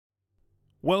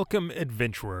Welcome,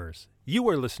 adventurers. You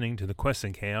are listening to the Quests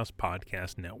and Chaos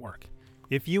Podcast Network.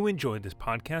 If you enjoyed this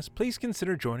podcast, please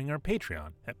consider joining our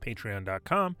Patreon at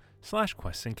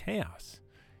patreon.com/questsandchaos.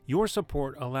 Your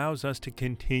support allows us to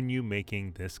continue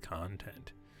making this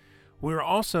content. We're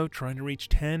also trying to reach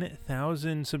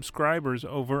 10,000 subscribers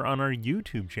over on our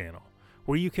YouTube channel,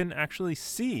 where you can actually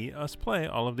see us play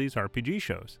all of these RPG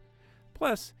shows.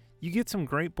 Plus, you get some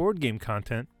great board game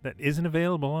content that isn't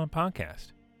available on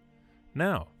podcast.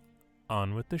 Now,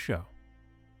 on with the show.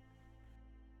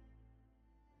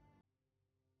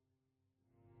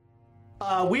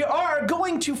 We are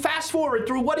going to fast forward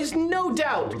through what is no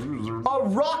doubt a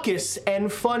raucous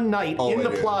and fun night in the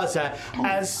plaza,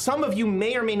 as some of you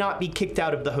may or may not be kicked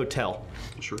out of the hotel.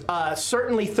 Sure.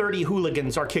 Certainly 30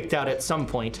 hooligans are kicked out at some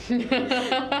point.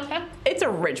 It's a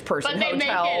rich person But they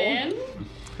hotel. make it in.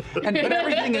 But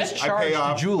everything is charged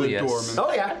to Julius.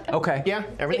 Oh, yeah. Okay. Yeah,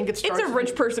 everything gets charged. It's a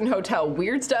rich person hotel.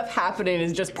 Weird stuff happening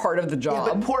is just part of the Yeah, job.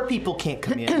 but poor people can't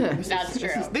come in. That's true.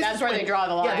 This That's is where when- they draw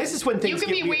the line. Yeah, this is when things You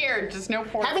can get be weird. weird, just no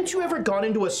poor. Haven't you ever gone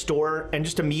into a store and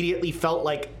just immediately felt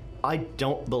like, I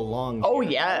don't belong Oh,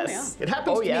 here? yes. It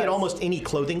happens to me yes. at almost any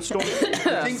clothing store.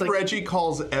 I think Reggie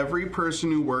calls every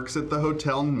person who works at the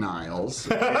hotel Niles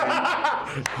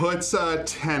and puts a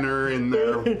tenner in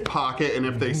their pocket, and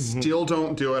if they still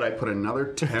don't do it, I put another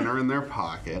tenner in their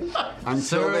pocket until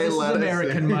Sir, they this let is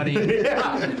American money.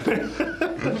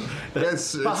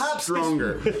 It's Perhaps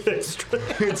stronger.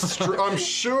 I'm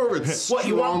sure it's What,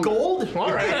 you want stronger. gold?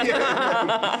 All right.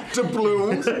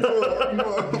 Doubloons.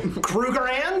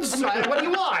 Krugerrands? What do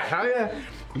you want?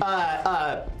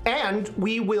 And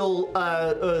we will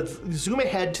zoom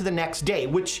ahead to the next day,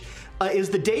 which is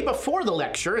the day before the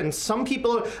lecture, and some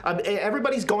people,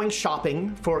 everybody's going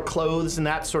shopping for clothes and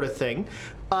that sort of thing.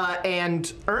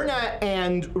 And Erna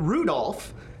and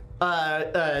Rudolph,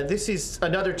 this is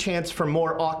another chance for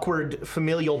more awkward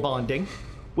familial bonding,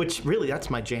 which really, that's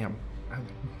my jam.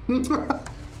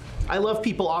 I love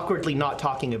people awkwardly not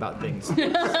talking about things.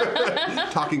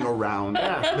 Talking around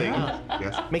thing.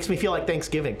 Yes. Makes me feel like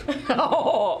Thanksgiving.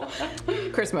 Oh,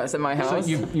 Christmas in my So house.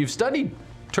 you've studied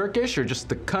Turkish or just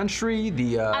the country?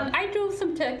 I do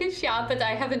some Turkish, yeah, but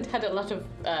I haven't had a lot of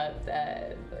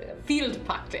field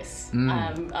practice,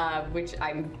 which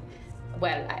I'm.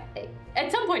 Well,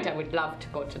 at some point I would love to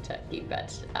go to Turkey,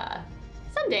 but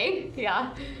someday,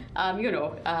 yeah.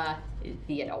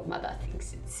 Mother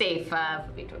thinks it's safer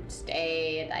for me to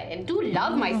stay, and I do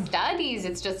love my studies.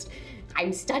 It's just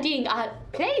I'm studying a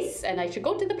place, and I should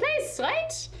go to the place,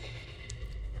 right?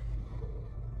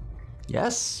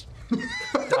 Yes.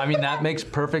 I mean, that makes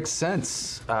perfect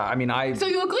sense. So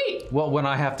you agree? Well, when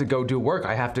I have to go do work,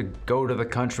 I have to go to the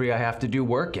country I have to do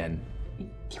work in.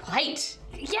 Right.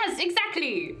 Yes,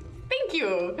 exactly. Thank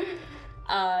you.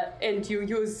 And you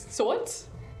use swords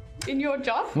in your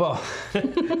job? Well,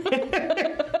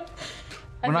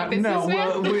 when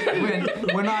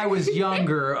I was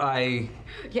younger, I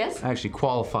Yes. actually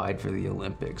qualified for the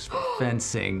Olympics for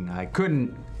fencing. I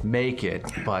couldn't make it,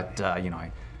 but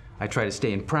I try to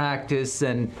stay in practice.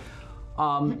 And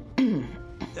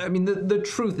the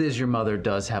truth is, your mother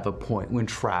does have a point when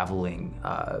traveling.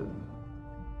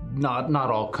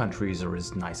 Not all countries are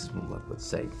as nice as, let's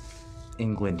say,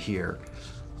 England here.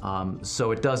 So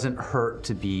it doesn't hurt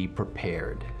to be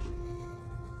prepared.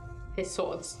 His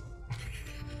swords.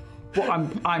 Well,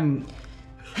 I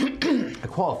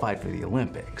qualified for the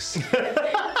Olympics.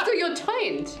 So you're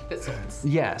trained with swords.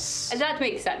 Yes. And that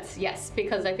makes sense, yes,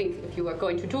 because I think if you are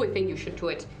going to do a thing, you should do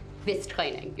it with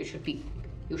training. You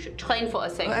should train for a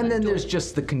thing. And then do there's it.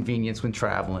 just the convenience when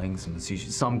traveling.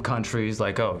 Some countries,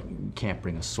 like, oh, you can't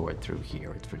bring a sword through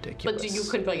here. It's ridiculous. But you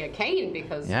could bring a cane,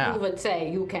 because Yeah. who would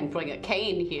say you can bring a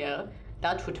cane here?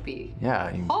 That would be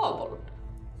Yeah, horrible.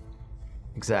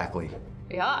 exactly.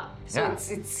 Yeah. So Yeah.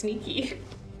 it's sneaky.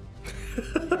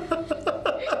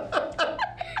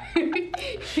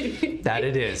 That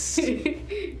it is.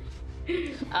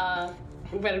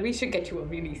 Well, we should get you a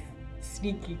really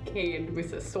sneaky cane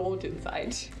with a sword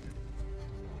inside.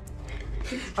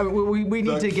 I mean, we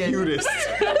need The to get. cutest.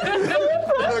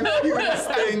 The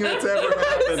cutest thing that's ever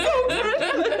happened.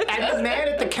 And the man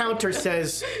at the counter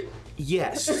says,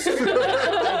 yes.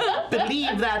 I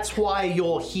believe that's why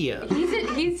you're here.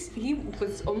 He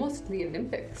was almost in the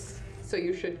Olympics, so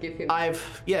you should give him.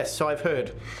 So I've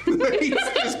heard. He's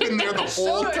just been there the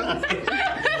whole time.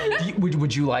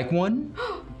 Would you like one?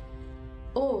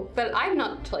 Oh, well, I'm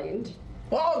not trained.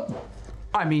 Well,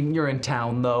 I mean, you're in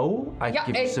town though. I Yeah,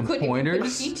 can give you some could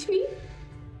pointers. you teach me?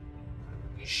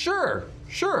 Sure.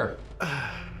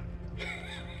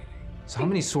 So how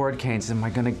many sword canes am I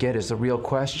gonna get is the real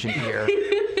question here.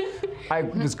 I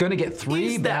was gonna get 3,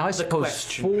 Is but now that I the suppose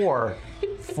question?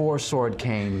 4 sword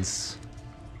canes.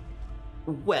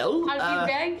 Well, I'll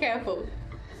be very careful.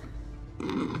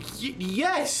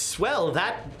 yes, well,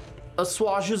 that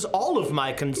assuages all of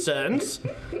my concerns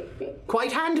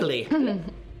quite handily.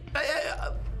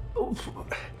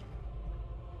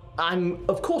 I'm,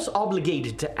 of course,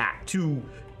 obligated to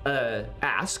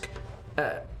ask,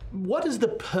 what is the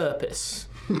purpose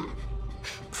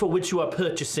for which you are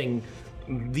purchasing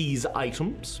these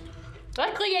items?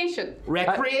 Recreation.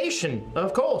 Recreation,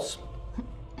 of course.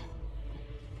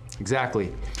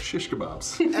 Exactly. Shish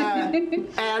kebabs.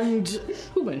 And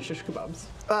Who went shish kebabs?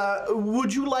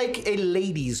 would you like a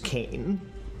lady's cane?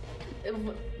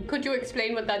 Could you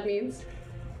explain what that means?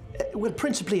 Well,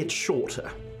 principally, it's shorter.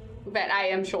 Well, I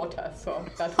am shorter, so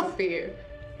that would be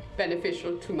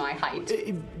beneficial to my height.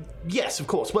 Yes, of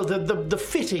course. Well, the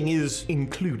fitting is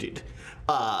included.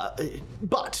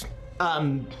 But,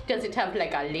 Does it have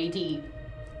like a lady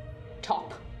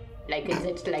top? Like, is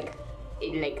it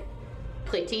like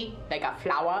pretty, like a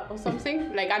flower or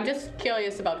something? Like, I'm just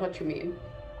curious about what you mean.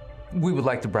 We would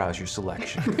like to browse your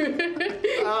selection.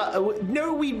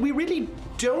 no, we really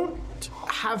don't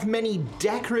have many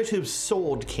decorative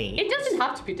sword canes. It doesn't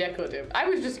have to be decorative. I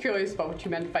was just curious about what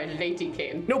you meant by lady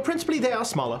cane. No, principally they are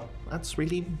smaller. That's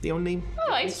really the only... All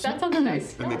right, that sounds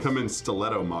nice. And they come in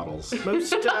stiletto models.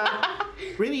 Most,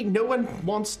 really, no one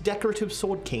wants decorative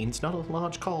sword canes. Not a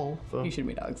large call for... You should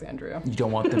meet Alexandria. You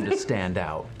don't want them to stand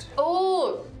out.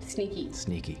 Oh, sneaky.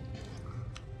 Sneaky.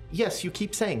 Yes, you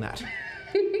keep saying that.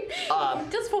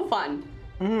 Just for fun.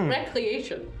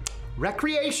 Recreation.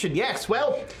 Recreation, yes.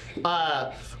 Well,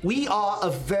 we are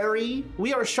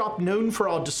a shop known for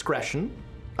our discretion.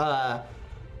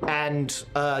 And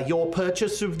your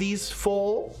purchase of these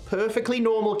 4 perfectly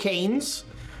normal canes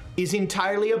is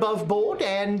entirely above board,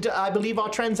 and I believe our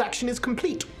transaction is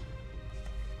complete.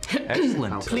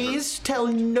 Excellent. Please tell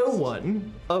no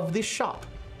one of this shop.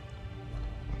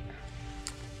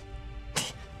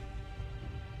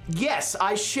 Yes,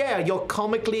 I share your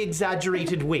comically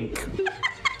exaggerated wink.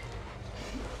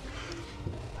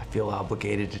 I feel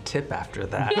obligated to tip after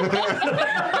that.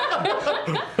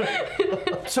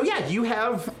 So yeah, you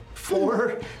have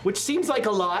 4, which seems like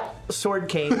a lot, sword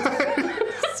canes.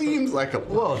 Seems like a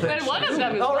Whoa, But one of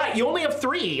them is All right, you only have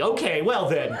 3. Okay, well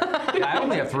then. I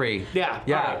only have 3. Yeah.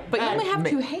 Yeah. all right. But you only have ma-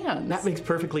 2 hands. That makes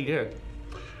perfectly good.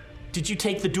 Did you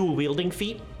take the dual wielding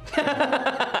feat?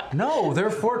 No, they're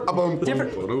for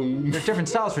different. Boom. There's different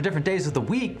styles for different days of the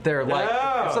week. They're like,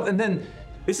 Oh. and then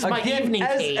This is my again, evening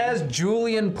cane. as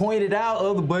Julian pointed out,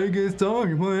 oh, the blade gets dull,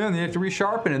 you pull it out, and you have to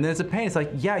resharpen, and then it's a pain. It's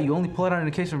like, yeah, you only pull it out in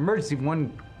a case of emergency.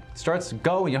 One starts to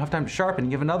go, and you don't have time to sharpen.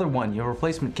 You have another one. You have a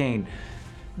replacement cane.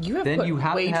 You have Then put you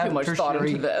have way to have too much thought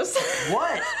tertiary- into this.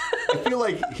 What? I feel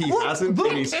like he hasn't,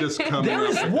 and he's just coming There up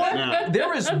is with it one. now.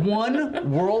 There is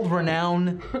one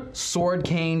world-renowned sword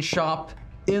cane shop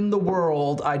in the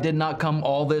world. I did not come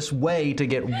all this way to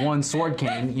get one sword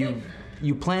cane.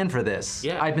 You planned for this.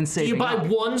 Yeah. I've been Do saving you buy up.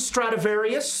 1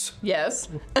 Stradivarius? Yes.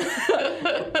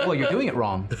 Well, you're doing it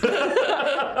wrong.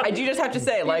 I do just have to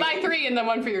say, like, buy 3 and then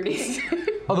 1 for your niece.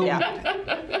 Although, yeah.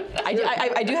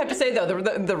 I do have to say, though,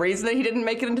 the reason that he didn't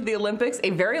make it into the Olympics,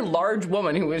 a very large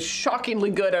woman who was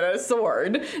shockingly good at a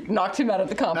sword knocked him out of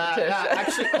the competition.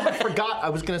 Actually, I forgot. I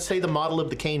was going to say the model of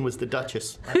the cane was the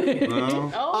Duchess.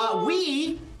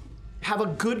 We have a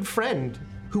good friend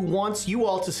who wants you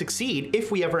all to succeed if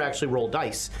we ever actually roll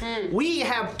dice. We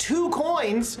have 2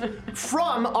 coins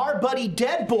from our buddy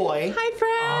Dead Boy.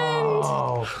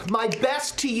 Hi, friend. My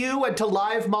best to you and to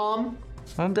Live Mom.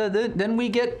 and then we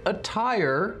get a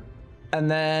tire,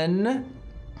 and then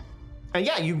And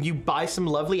yeah, you buy some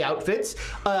lovely outfits.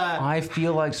 I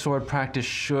feel like sword practice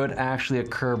should actually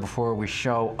occur before we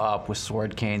show up with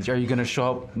sword canes. Are you going to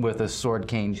show up with a sword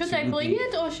cane? Should I bring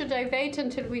it or should I wait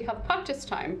until we have practice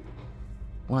time?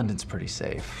 London's pretty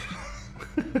safe.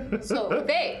 So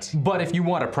wait. But if you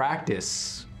want to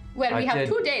practice, Well, we I have did-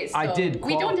 2 days. So I did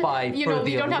we don't, qualify you for know,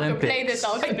 the we don't have to play this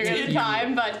out in Olympics. real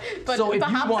time, but So if you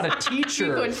perhaps want a we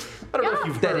teacher could- I don't know if yeah.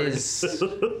 you've that heard. is,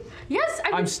 Yes,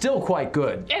 I'm still quite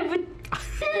good. I would.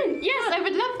 Yes, I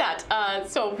would love that.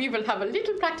 So we will have a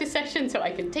little practice session, so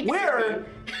I can take. Where?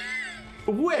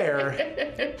 Where?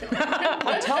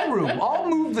 Hotel room. I'll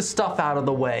move the stuff out of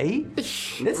the way.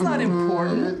 It's not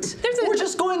important. We're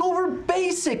just going over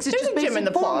basics. It's There's just a gym basic in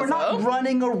the form. We're not plaza.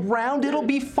 running around. It'll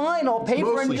be fine. I'll pay for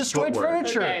any Mostly destroyed footwear.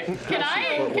 furniture. Okay.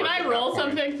 Can I roll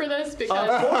something for this? Because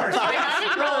Of course. I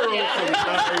haven't rolled yet.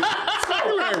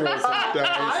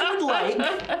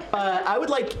 I would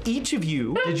like each of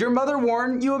you. Did your mother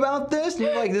warn you about this?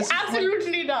 You're like this.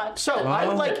 Absolutely not. So I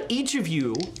would like each of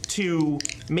you to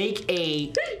make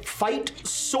a fight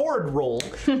sword roll.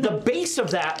 The base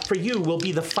of that for you will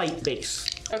be the fight base.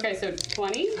 Okay, so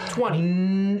 20?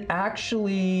 20.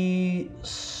 Actually,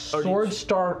 swords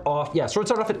start off. Yeah, swords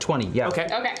start off at 20. Yeah. Okay.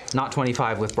 Okay. Not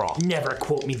 25 with brawl. Never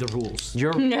quote me the rules. You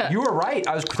were right.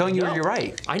 I was telling you you're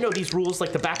right. I know these rules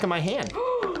like the back of my hand.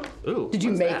 Ooh. Did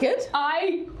you make it?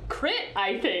 I crit,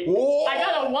 I think. Whoa. I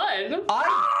got a 1.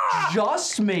 I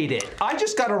just made it. I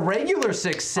just got a regular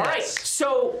success. All right,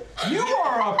 so You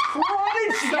are a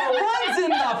prodigy. That runs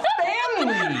in the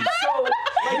family. so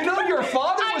You know your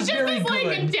father I'm was just very this, like,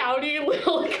 a good. dowdy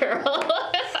little girl.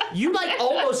 you like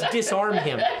almost disarm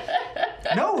him.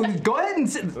 No, go ahead and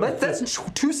that's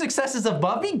 2 successes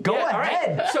above me. Go Yeah, all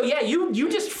ahead. right. So yeah, you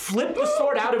just flip the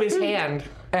sword out of his hand.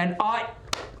 And I.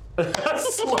 A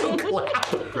slow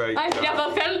clap. Great. I've never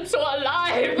felt so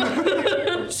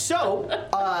alive. So,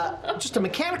 just a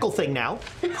mechanical thing now.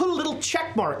 Put a little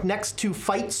check mark next to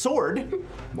fight sword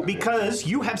because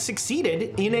you have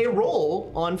succeeded in a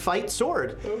roll on fight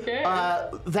sword. Okay.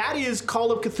 That is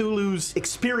Call of Cthulhu's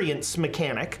experience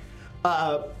mechanic.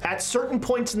 At certain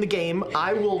points in the game,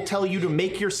 I will tell you to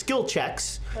make your skill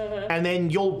checks, and then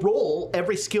you'll roll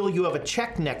every skill you have a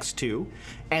check next to,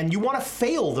 and you want to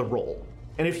fail the roll.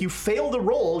 And if you fail the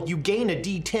roll, you gain a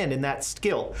D10 in that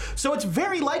skill. So it's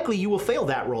very likely you will fail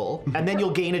that roll, and then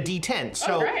you'll gain a D10.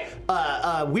 So,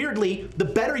 weirdly, the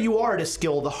better you are at a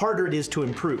skill, the harder it is to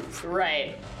improve.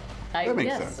 Right. That makes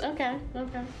yes. sense. Okay.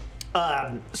 Okay.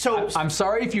 So I'm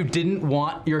sorry if you didn't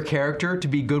want your character to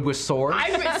be good with swords.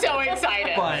 I'm so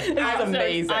excited. But- I'm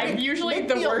amazing. I'm usually Make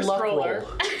the me a worst luck roller.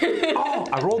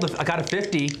 roll. I got a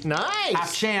 50. Nice.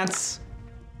 Half chance.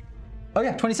 Oh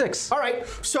yeah, 26. All right,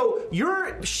 so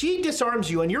she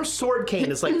disarms you, and your sword cane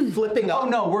is like flipping up. Oh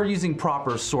no, we're using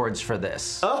proper swords for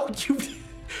this. Oh,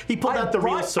 he pulled out the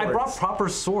real swords. I brought proper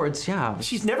swords, yeah.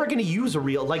 She's never gonna use a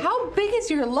real like. How big is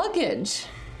your luggage?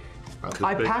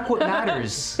 I pack what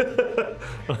matters.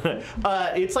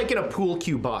 It's like in a pool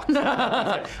cue box.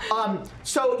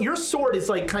 So your sword is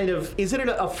like kind of. Is it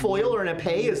a foil or an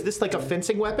épée? Is this like a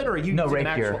fencing weapon, or are you No, using an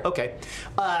rapier. actual? Okay.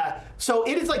 So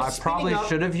it is like. I probably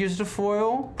should have used a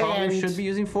foil. Probably And should be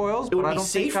using foils, it would but I be don't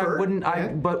think I safer, wouldn't. yeah.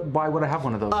 But why would I have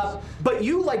one of those? But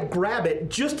you like grab it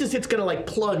just as it's gonna like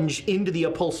plunge into the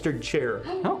upholstered chair.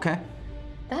 Okay.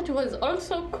 That was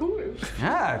also cool.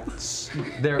 Yeah,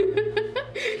 they're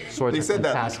swords. They are said that in the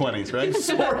fantastic. 20s, right?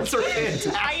 Swords are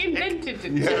fantastic. I invented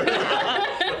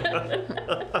it.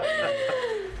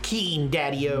 Keen,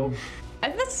 Daddy-O.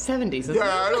 That's 70s, isn't Yeah,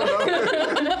 I don't know.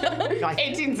 I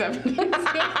 1870s. think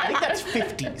that's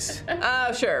 50s.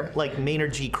 it? Sure. Like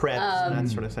Maynard G. Krebs and that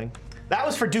sort of thing. That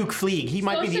was for Duke Fleeg. He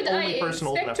might So be should the only I person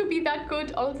old enough. expect to be that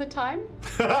good all the time?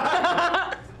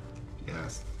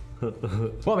 Yes.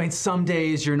 Well, I mean, some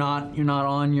days you're not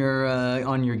on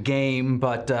your game,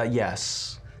 but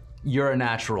yes, you're a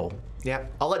natural. Yeah,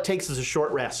 all it takes is a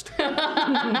short rest.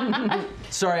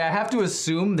 Sorry, I have to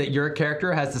assume that your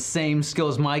character has the same skill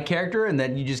as my character, and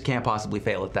that you just can't possibly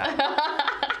fail at that.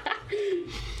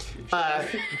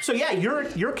 So yeah, you're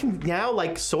now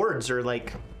like swords are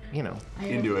like, you know,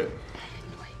 Into it.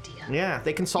 yeah,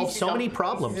 they can solve so many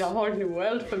problems. It's a whole new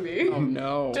world for me. Oh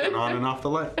no. On and off the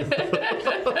light.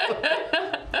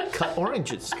 Cut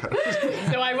oranges.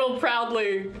 So I will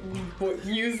proudly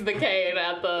use the cane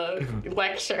at the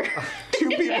lecture. 2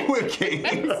 people with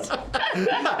canes.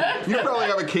 You probably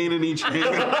have a cane in each hand.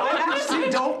 I actually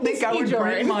don't think I would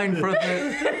bring mine for the.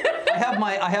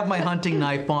 I have my hunting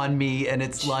knife on me, and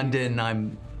it's London.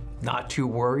 I'm not too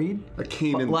worried. A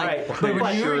cane in Right. But when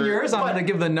But- you and yours, I'm but- gonna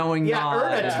give the knowing Yeah,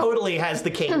 nod. Erna totally has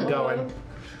the cane going.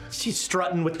 She's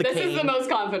strutting with the This cane. is the most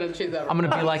confident she's ever. I'm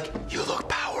gonna be like, you look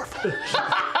powerful.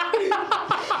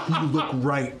 You look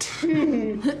right.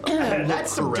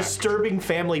 That's some correct. disturbing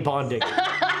family bonding.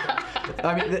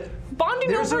 I mean, Bonding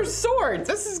There's over a- swords.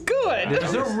 This is good.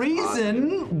 there's a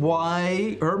reason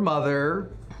why her mother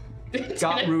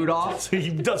got Rudolph. He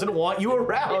doesn't want you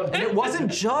around. And it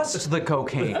wasn't just the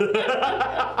cocaine.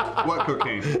 What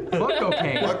cocaine? What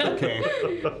cocaine? What cocaine?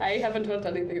 I haven't heard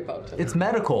anything about it. It's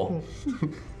medical.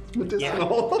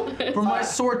 Medicinal. For my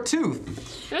sore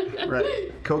tooth.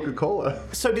 Right. Coca-Cola.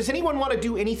 So does anyone want to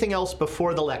do anything else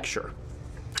before the lecture?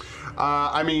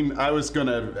 I mean, I was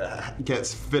gonna get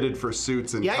fitted for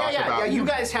suits and talk about. You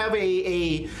guys have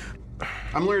a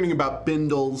I'm learning about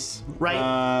bindles. Right.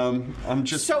 I'm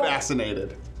just So-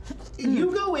 fascinated.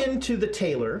 you go into the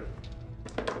tailor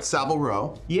Savile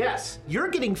Row. Yes, you're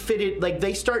getting fitted, like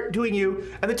they start doing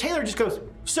you, and the tailor just goes,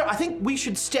 "Sir, I think we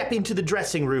should step into the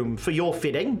dressing room for your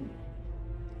fitting."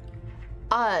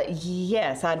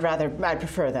 Yes, I'd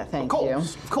prefer that, thank you.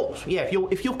 Of course. Yeah,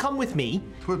 if you'll come with me.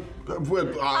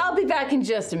 I'll be back in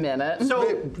just a minute.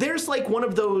 So there's like one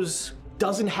of those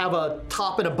doesn't have a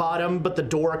top and a bottom, but the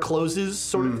door closes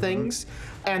sort of things.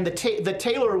 And the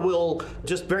tailor will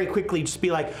just very quickly just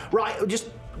be like, right, just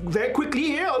very quickly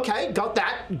here, okay, got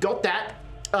that.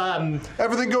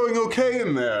 Everything going okay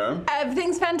in there?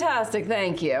 Everything's fantastic,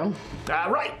 thank you.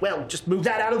 Right, well, just move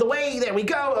that out of the way, there we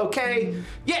go, okay.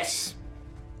 Yes,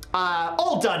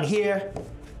 all done here.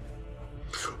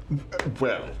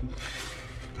 Well,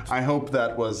 I hope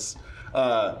that was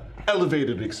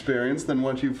elevated experience than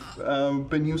what you've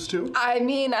been used to. I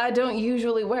mean, I don't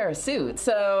usually wear a suit,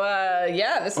 so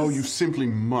yeah, this is... Oh, you simply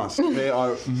must. They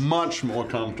are much more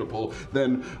comfortable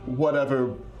than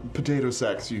whatever potato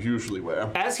sacks you usually wear.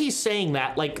 As he's saying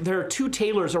that, like, there are two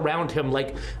tailors around him,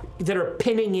 like, that are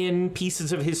pinning in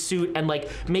pieces of his suit and, like,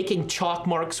 making chalk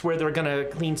marks where they're gonna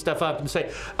clean stuff up and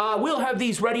say, we'll have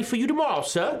these ready for you tomorrow,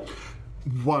 sir.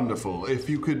 Wonderful. If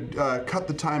you could cut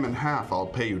the time in half, I'll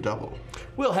pay you double.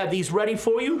 We'll have these ready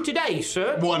for you today,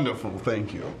 sir. Wonderful,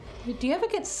 thank you. Do you ever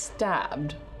get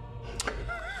stabbed?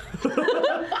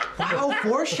 Wow,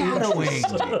 foreshadowing.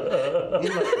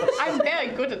 I'm very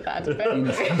good at that.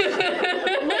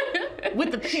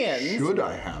 With the pins. Should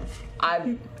I have?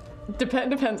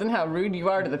 Depends on how rude you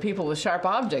are to the people with sharp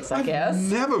objects, I guess.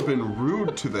 I've never been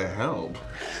rude to the help.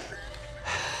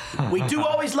 We do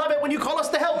always love it when you call us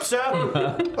the help, sir.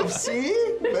 See?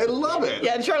 I love it.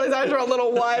 Yeah, Charlie's eyes are a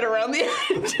little wide around the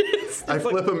edges. I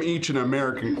flip them each an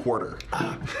American quarter.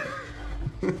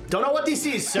 Don't know what this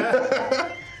is,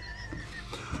 sir.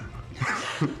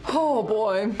 Oh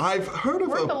boy. I've heard of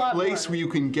Worth a a lot place more. where you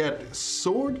can get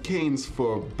sword canes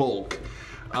for bulk.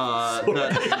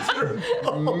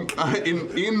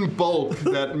 In bulk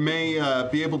that may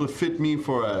be able to fit me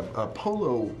for a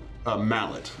polo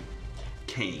mallet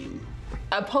cane.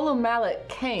 A polo mallet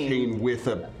cane. Cane with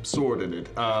a sword in it.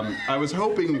 I was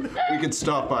hoping we could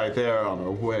stop by there on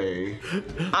our way.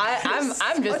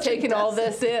 I'm just taking all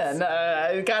this in.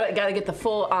 Gotta get the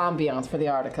full ambiance for the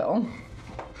article.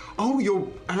 Oh, you're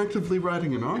actively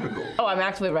writing an article. Oh, I'm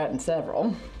actually writing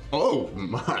several. Oh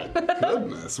my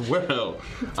goodness. Well,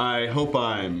 I hope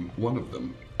I'm one of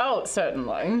them. Oh,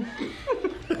 certainly.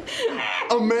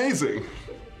 Amazing.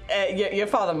 Your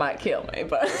father might kill me,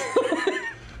 but...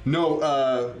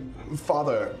 No,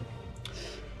 Father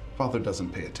doesn't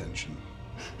pay attention.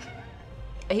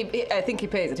 I think he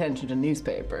pays attention to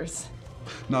newspapers.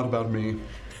 Not about me.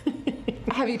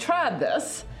 Have you tried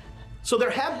this? So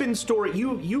there have been there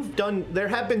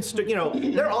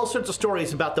are all sorts of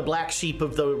stories about the black sheep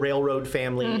of the railroad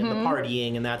family and the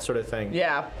partying and that sort of thing.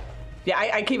 Yeah. Yeah,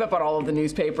 I keep up on all of the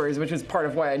newspapers, which was part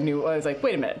of why I was like,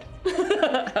 wait a minute.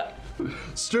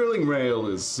 Sterling Rail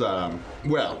is,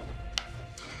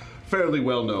 fairly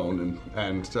well known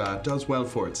and does well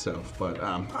for itself, but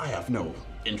I have no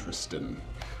interest in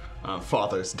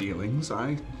Father's dealings.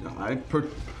 I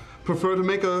prefer to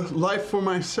make a life for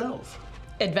myself.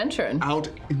 Adventuring. Out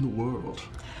in the world.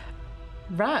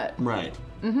 Right. Right.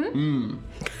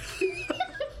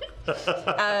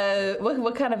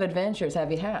 What kind of adventures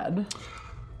have you had?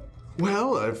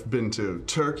 Well, I've been to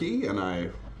Turkey, and I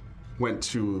went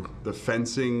to the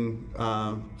fencing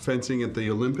at the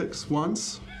Olympics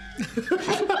once. Was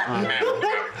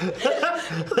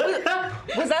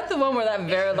that the one where that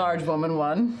very large woman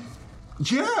won?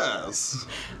 Yes.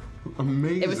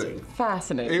 Amazing. It was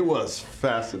fascinating. It was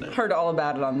fascinating. Heard all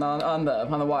about it on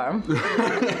the wire.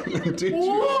 Did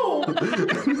you?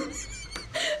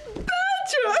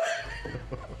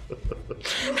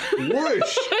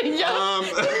 Whoosh. Yeah.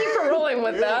 Keep rolling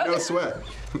with that. No sweat.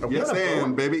 Yes,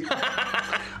 and baby.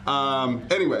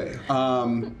 Anyway,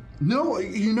 no,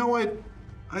 you know,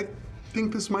 I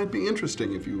think this might be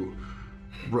interesting if you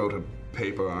wrote a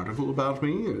paper article about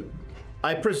me.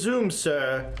 I presume,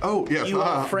 sir, yes, you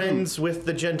are friends with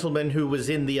the gentleman who was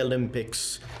in the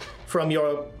Olympics from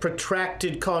your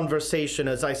protracted conversation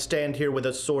as I stand here with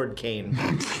a sword cane.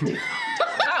 Wow,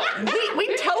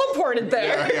 we teleported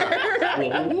there.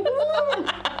 Yeah.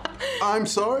 I'm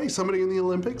sorry, somebody in the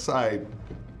Olympics?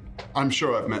 I'm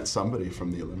sure I've met somebody from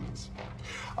the Olympics.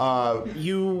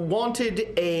 You wanted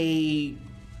a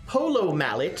polo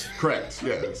mallet. Correct,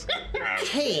 yes.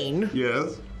 Cane.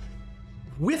 Yes.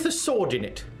 With a sword in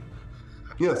it.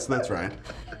 Yes, that's right.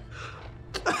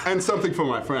 And something for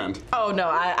my friend. Oh no,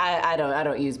 I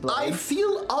don't use blades. I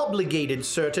feel obligated,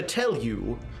 sir, to tell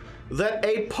you that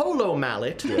a polo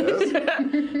mallet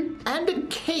and a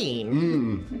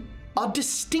cane are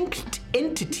distinct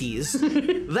entities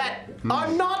that are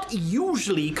not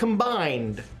usually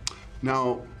combined.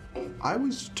 Now, I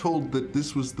was told that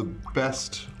this was the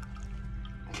best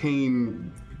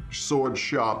cane sword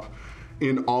shop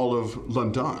in all of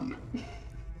London.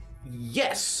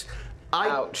 Yes,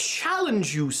 I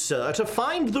challenge you, sir, to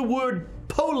find the word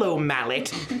polo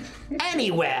mallet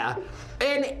anywhere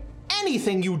in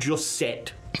anything you just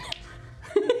said.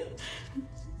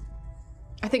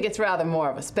 I think it's rather more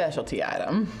of a specialty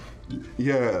item.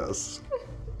 Yes.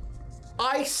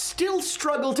 I still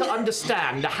struggle to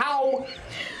understand how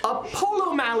a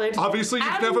polo mallet... Obviously,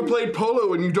 you've never played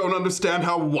polo and you don't understand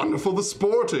how wonderful the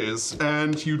sport is.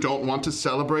 And you don't want to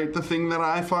celebrate the thing that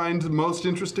I find most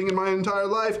interesting in my entire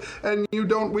life. And you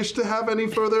don't wish to have any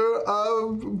further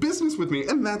business with me.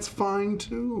 And that's fine,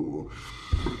 too.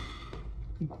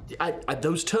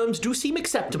 Those terms do seem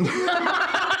acceptable.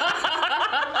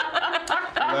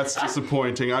 That's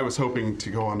disappointing. I was hoping to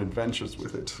go on adventures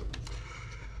with it.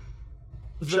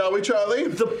 Shall we, Charlie?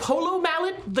 The polo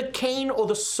mallet, the cane, or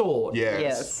the sword?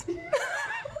 Yes. Do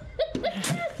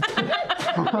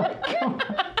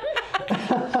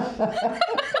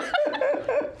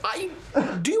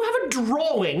you have a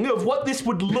drawing of what this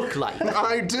would look like?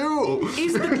 I do.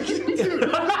 Is the...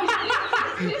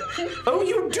 Oh,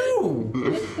 you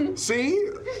do? See?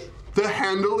 The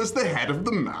handle is the head of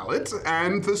the mallet,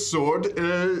 and the sword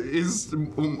is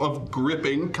a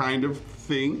gripping kind of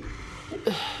thing.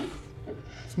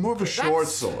 It's more of a short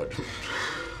sword.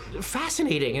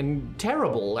 Fascinating and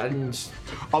terrible, and...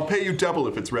 I'll pay you double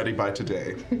if it's ready by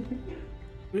today.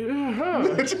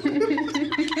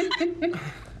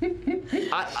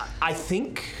 I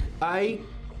think I...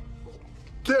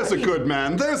 There's a good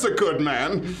man. There's a good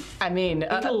man. I mean,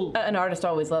 an artist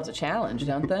always loves a challenge,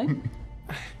 don't they?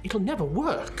 It'll never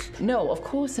work. No, of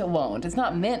course it won't. It's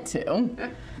not meant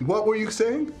to. What were you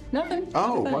saying? Nothing.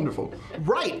 Oh, wonderful.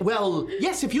 Right, well,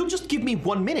 yes, if you'll just give me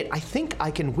 1 minute, I think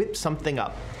I can whip something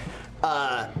up.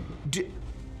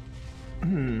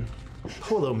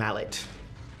 Polo mallet.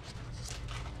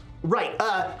 Right,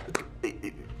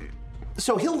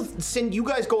 so he'll send you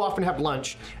guys go off and have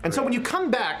lunch, and so when you come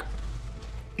back,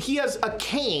 he has a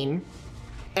cane,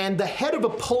 and the head of a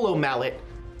polo mallet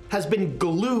has been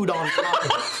glued on top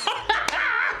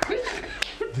of it.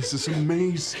 This is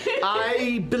amazing.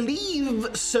 I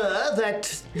believe, sir,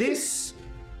 that this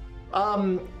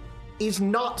is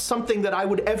not something that I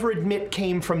would ever admit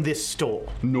came from this store.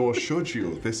 Nor should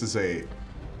you. This is a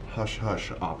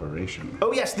hush-hush operation.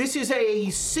 Oh yes, this is a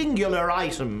singular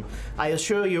item, I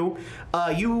assure you.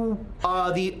 You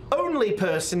are the only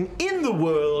person in the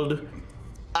world,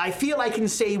 I feel I can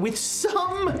say with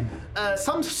some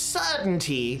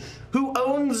certainty, who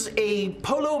owns a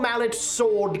polo mallet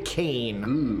sword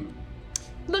cane.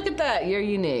 Look at that, you're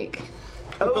unique.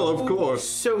 Well, of course.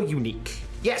 So unique.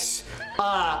 Yes.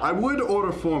 I would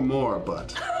order 4 more,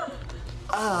 but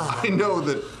I know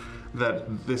that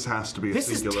this has to be a This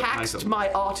has singular taxed item.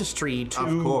 my artistry to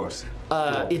Of course.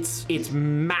 its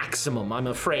maximum, I'm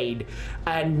afraid.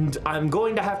 And I'm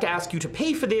going to have to ask you to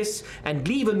pay for this and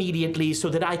leave immediately so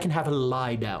that I can have a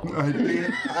lie down. I'd be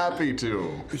happy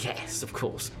to. Yes, of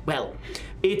course. Well,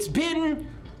 it's been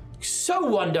so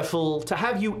wonderful to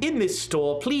have you in this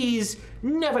store. Please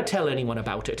never tell anyone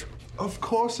about it. Of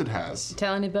course it has.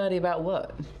 Tell anybody about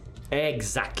what?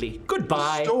 Exactly.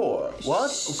 Goodbye. Store.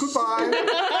 What? Goodbye.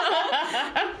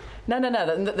 No.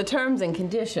 The terms and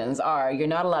conditions are you're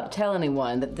not allowed to tell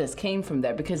anyone that this came from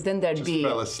there because then there'd be.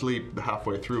 Fell asleep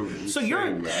halfway through. So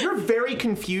you're very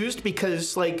confused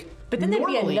because But then there'd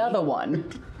be another one,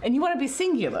 and you want to be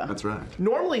singular. That's right.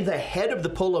 Normally the head of the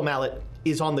polo mallet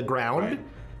is on the ground. Right.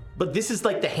 But this is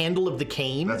like the handle of the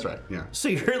cane. That's right, yeah. So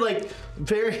you're like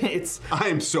I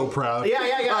am so proud. Yeah.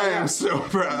 I am so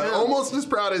proud. Almost as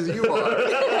proud as you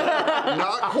are.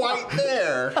 Not quite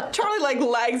there. Charlie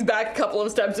lags back a couple of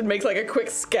steps and makes a quick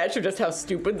sketch of just how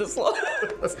stupid this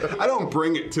looks. I don't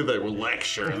bring it to the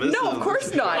lecture. Of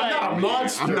course not. I'm not a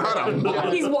monster. I'm not a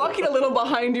monster. He's walking a little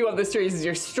behind you on the streets as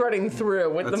you're strutting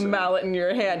through with the mallet in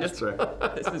your hand. That's right.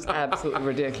 This is absolutely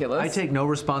ridiculous. I take no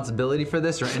responsibility for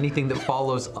this or anything that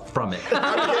follows from it.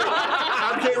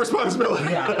 Abdicate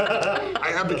responsibility.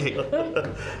 I abdicate.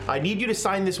 I need you to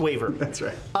sign this waiver. That's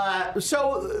right.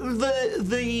 So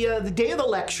the day of the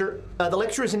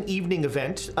lecture is an evening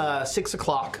event, 6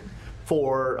 o'clock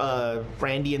for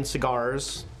brandy and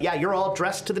cigars. Yeah, you're all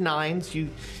dressed to the nines. You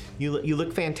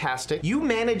look fantastic. You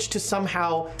managed to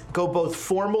somehow go both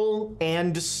formal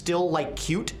and still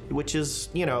cute, which is,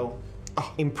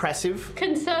 impressive.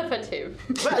 Conservative.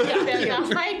 Well, yeah, There's yeah.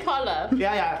 a high collar.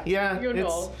 Yeah. You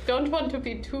know, don't want to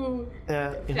be too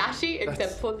flashy,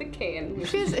 except for the cane.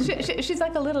 She's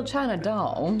like a little China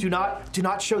doll. Do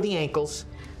not show the ankles.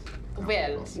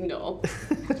 Well, no.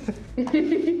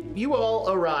 You all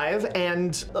arrive,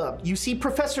 and you see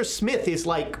Professor Smith is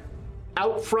like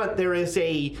out front. There is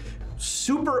a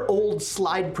super old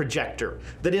slide projector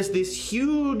that is this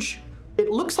huge. It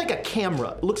looks like a camera.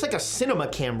 It looks like a cinema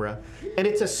camera, and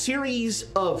it's a series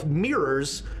of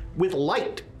mirrors with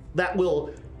light that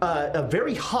will,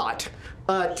 very hot,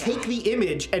 take the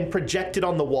image and project it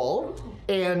on the wall.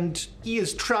 And he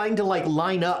is trying to like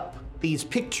line up these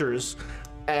pictures,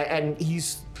 and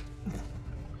he's.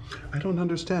 I don't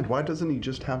understand. Why doesn't he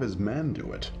just have his man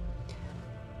do it?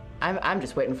 I'm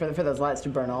just waiting for those lights to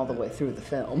burn all the way through the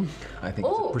film. I think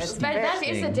it's a prestige that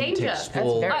is a thing. danger. Takes That's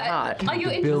full very hot. Are you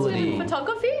capability. interested in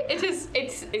photography?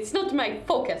 It's not my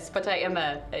focus, but I am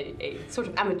a sort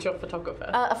of amateur photographer.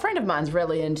 A friend of mine's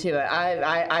really into it.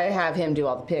 I have him do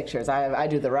all the pictures. I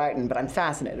do the writing, but I'm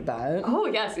fascinated by it. Oh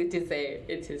yes, it is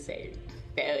a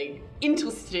very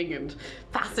interesting and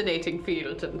fascinating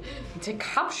field, and to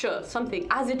capture something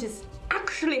as it is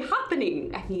actually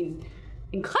happening. I mean,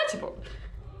 incredible.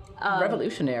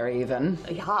 Revolutionary, even.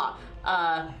 Yeah.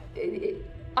 Are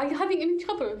you having any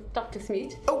trouble, Dr.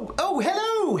 Smith? Oh,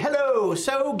 hello.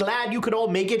 So glad you could all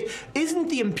make it. Isn't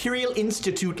the Imperial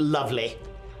Institute lovely?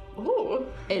 Oh,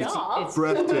 It's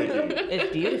Breathtaking.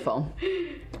 it's beautiful.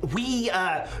 We,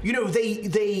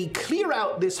 they clear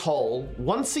out this hall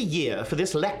once a year for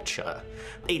this lecture.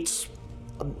 It's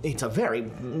a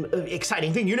very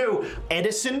exciting thing. You know,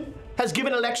 Edison has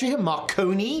given a lecture here,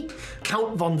 Marconi,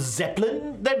 Count von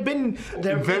Zeppelin.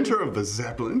 Inventor of the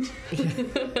Zeppelin.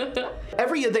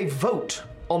 Every year they vote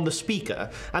on the speaker,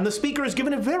 and the speaker is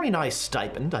given a very nice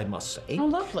stipend, I must say. Oh,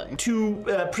 lovely.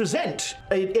 To present,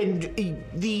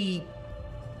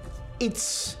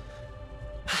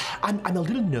 I'm a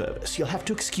little nervous. You'll have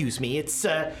to excuse me.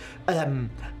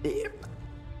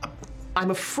 I'm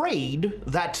afraid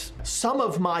that some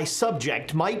of my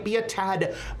subject might be a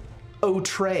tad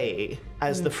outré,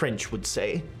 as the French would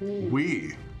say.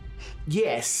 We.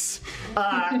 Yes.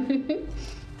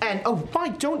 And why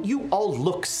don't you all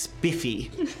look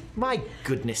spiffy? My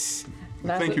goodness.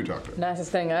 Thank you, Doctor.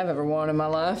 Nicest thing I've ever worn in my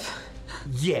life.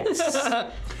 Yes.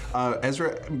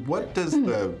 Ezra, what does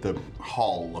the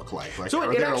hall look like? So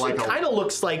are it there actually like kind of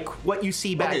looks like what you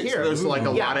see back Okay, so here. there's like a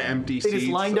lot of empty It is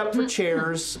seats. lined up for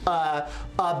chairs.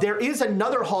 There is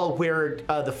another hall where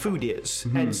the food is,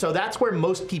 and so that's where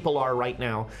most people are right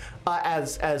now.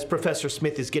 As Professor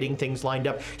Smith is getting things lined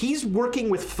up, he's working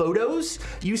with photos.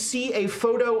 You see a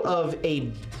photo of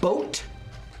a boat.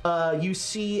 You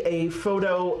see a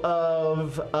photo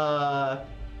of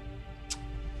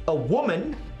a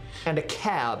woman and a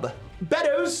cab.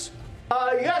 Beddoes,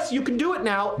 yes, you can do it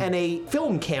now. And a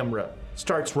film camera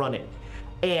starts running.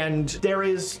 And there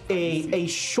is a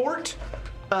short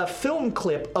film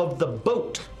clip of the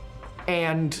boat.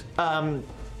 And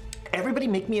everybody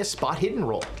make me a spot hidden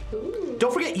roll. Ooh.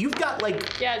 Don't forget, you've got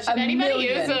like... Yeah, should anybody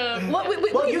use a...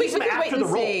 Well, use them after the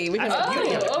roll. See. That's the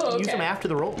beauty of it. Oh, Use them okay. after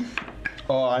the roll.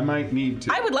 Oh, I might need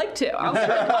to. I would like to. I'll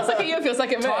suck at you if you'll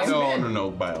suck at me.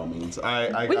 No, by all means.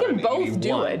 I We got can an both 81.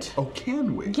 do it. Oh,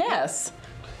 can we? Yes.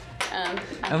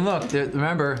 And look,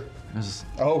 remember, there's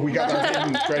Oh, we got our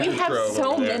hidden treasure We have trove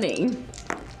so over there. many.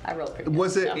 I rolled pretty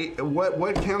Was good, it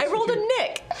what counts? I rolled a as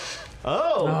Nick.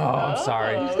 Oh. I'm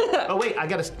sorry. Oh, wait,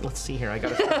 let's see here. I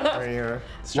got to right here.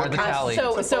 Start the kind- tally.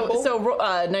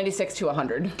 So 96 to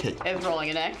 100. It's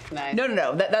rolling a neck. Nice.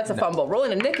 No. That's a fumble.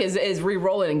 Rolling a Nick is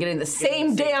re-rolling and getting the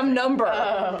same damn number.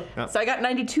 So I got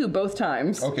 92 both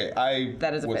times. Okay, I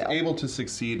That is a was fail. able to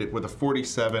succeed with a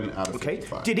 47 out of Okay.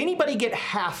 55. Did anybody get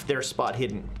half their spot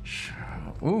hidden?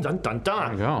 Ooh. Dun dun dun.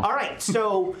 There we go. All right.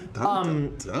 So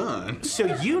Done. so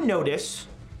you notice,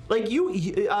 like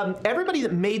everybody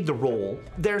that made the roll,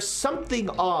 there's something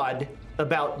odd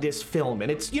about this film,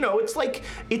 and it's like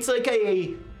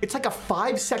a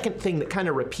 5-second thing that kind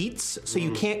of repeats, so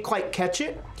you can't quite catch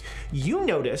it. You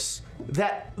notice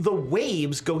that the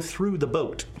waves go through the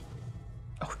boat.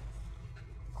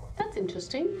 That's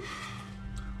interesting.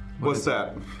 What's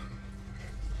that?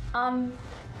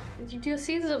 Do you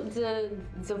see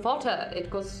the water? It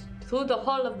goes through the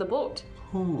hull of the boat.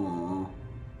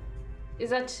 Is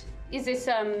this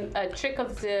a trick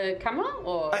of the camera,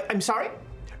 or? I'm sorry?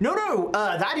 No.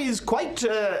 That is quite.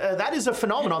 That is a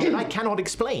phenomenon that I cannot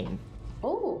explain.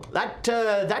 Oh.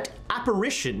 That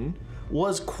apparition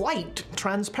was quite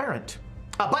transparent.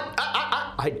 But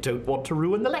I don't want to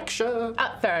ruin the lecture.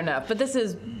 Fair enough, but this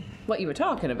is what you were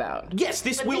talking about. Yes,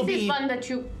 this will This be... is one that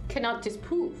you cannot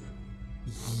disprove.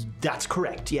 That's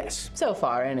correct, yes. So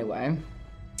far, anyway.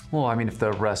 Well, I mean, if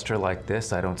the rest are like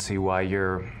this, I don't see why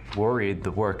you're worried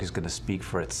the work is going to speak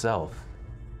for itself.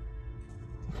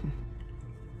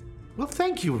 Well,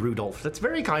 thank you, Rudolph. That's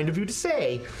very kind of you to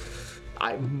say.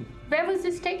 Where was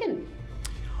this taken?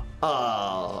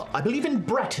 I believe in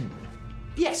Breton.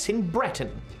 Yes, in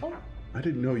Breton. I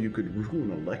didn't know you could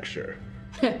ruin a lecture.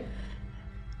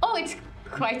 Oh, it's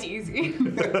quite easy.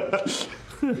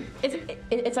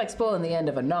 It's like spoiling the end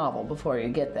of a novel before you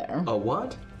get there. A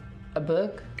what? A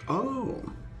book? Oh.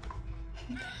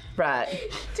 Right.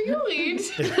 Do you read?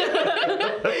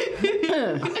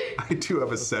 I do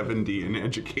have a 70 in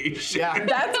education. Yeah.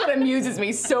 That's what amuses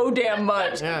me so damn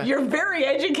much. Yeah. You're very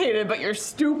educated, but you're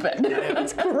stupid.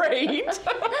 That's great.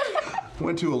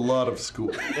 Went to a lot of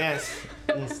school. Yes.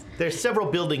 There's several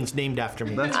buildings named after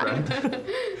me. That's right.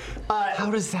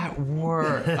 How does that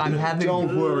work? I'm having.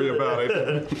 Don't worry about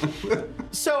it.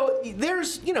 So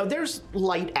there's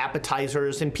light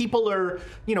appetizers, and people are,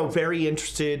 very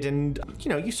interested, and,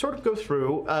 you sort of go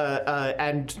through,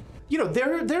 and,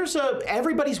 there's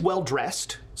everybody's well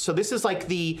dressed. So this is like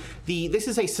this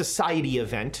is a society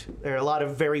event. There are a lot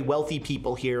of very wealthy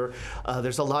people here.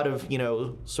 There's a lot of,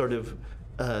 sort of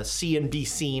see and be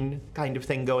seen kind of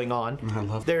thing going on. I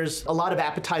love that. There's a lot of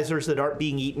appetizers that aren't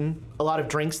being eaten, a lot of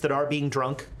drinks that are being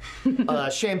drunk.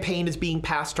 Champagne is being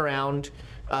passed around,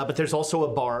 but there's also a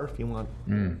bar if you want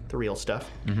the real stuff.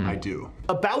 I do.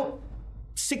 About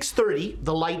 6:30,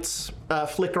 the lights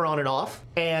flicker on and off,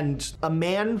 and a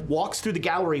man walks through the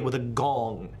gallery with a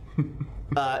gong.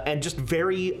 And just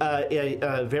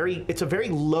it's a very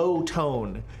low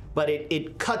tone, but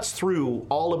it cuts through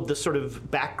all of the sort of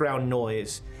background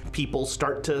noise. People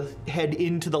start to head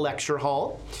into the lecture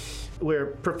hall, where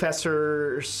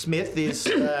Professor Smith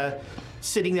is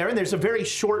sitting there, and there's a very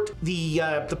short, the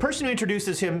person who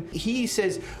introduces him, he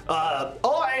says,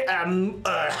 I am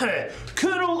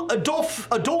Colonel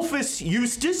Adolphus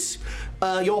Eustace,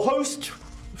 your host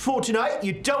for tonight.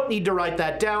 You don't need to write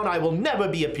that down. I will never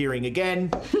be appearing again.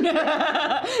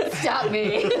 Stop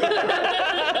me.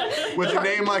 With a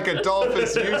name like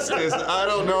Adolphus Eustace, I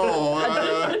don't know.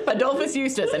 Adolphus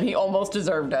Eustace, and he almost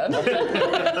deserved it.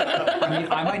 I mean,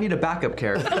 I might need a backup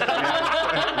character.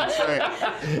 That's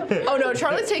right. Oh no,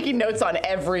 Charlie's taking notes on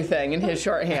everything in his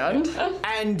shorthand.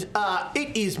 And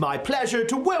it is my pleasure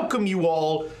to welcome you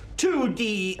all to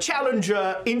the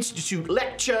Challenger Institute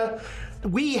lecture.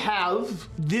 We have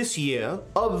this year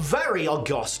a very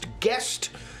august guest,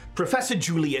 Professor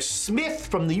Julius Smith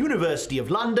from the University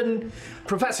of London.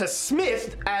 Professor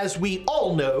Smith, as we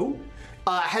all know,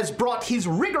 has brought his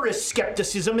rigorous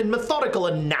skepticism and methodical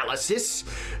analysis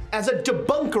as a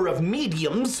debunker of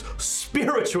mediums,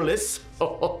 spiritualists,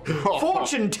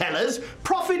 fortune tellers,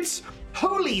 prophets,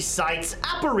 holy sites,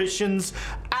 apparitions,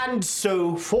 and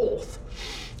so forth.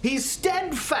 He's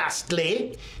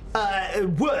steadfastly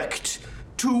worked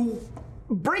to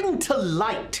bring to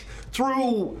light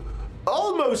through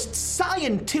almost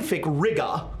scientific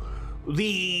rigor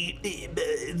the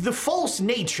false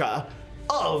nature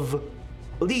of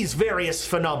these various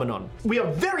phenomenon. We are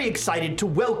very excited to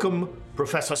welcome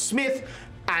Professor Smith,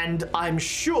 and I'm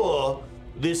sure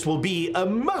this will be a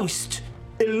most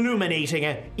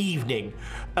illuminating evening.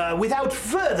 Without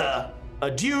further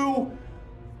ado,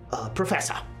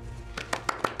 Professor.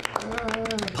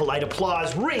 Polite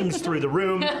applause rings through the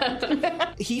room.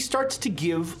 He starts to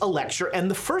give a lecture, and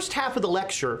the first half of the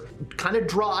lecture, kind of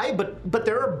dry, but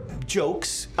there are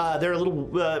jokes, there are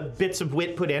little bits of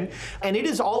wit put in, and it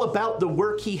is all about the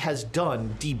work he has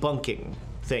done debunking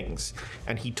things.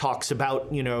 And he talks about,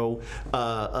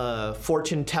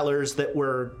 fortune tellers that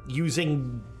were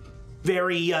using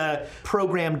very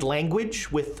programmed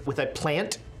language with a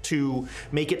plant to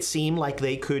make it seem like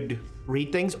they could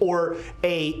read things, or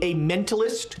a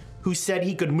mentalist who said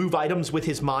he could move items with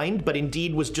his mind, but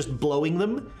indeed was just blowing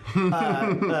them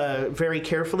very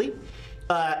carefully.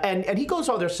 And he goes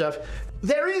all their stuff.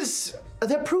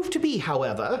 There proved to be,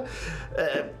 however,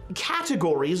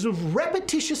 categories of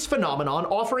repetitious phenomenon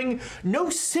offering no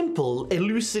simple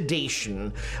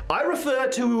elucidation. I refer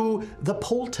to the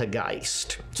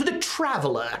poltergeist, to the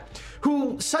traveler,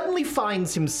 who suddenly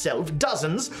finds himself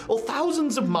dozens or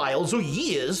thousands of miles or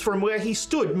years from where he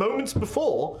stood moments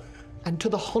before, and to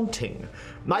the haunting.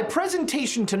 My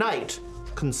presentation tonight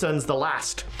concerns the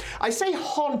last. I say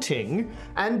haunting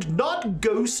and not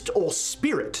ghost or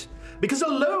spirit, because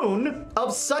alone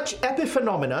of such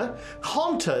epiphenomena,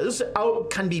 haunters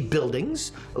can be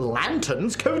buildings,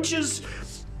 lanterns, coaches,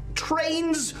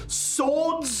 trains,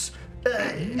 swords,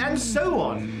 and so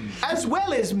on, as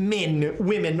well as men,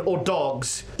 women, or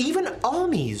dogs, even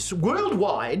armies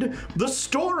worldwide. The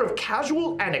store of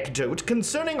casual anecdote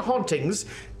concerning hauntings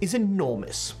is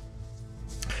enormous.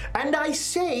 And I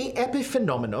say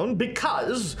epiphenomenon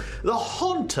because the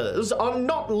haunters are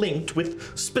not linked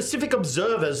with specific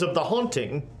observers of the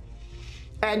haunting,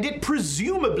 and it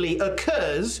presumably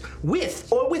occurs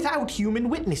with or without human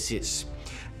witnesses,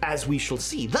 as we shall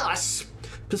see. Thus,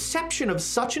 perception of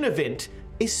such an event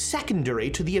is secondary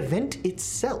to the event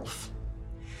itself.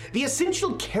 The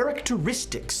essential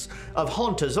characteristics of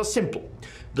haunters are simple.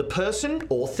 The person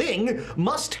or thing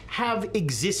must have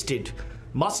existed,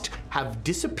 must have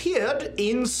disappeared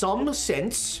in some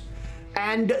sense,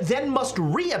 and then must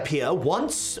reappear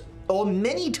once or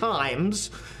many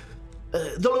times.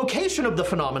 The location of the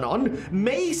phenomenon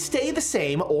may stay the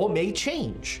same or may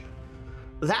change.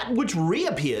 That which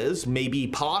reappears may be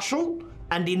partial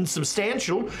and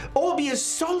insubstantial, or be as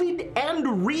solid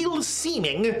and real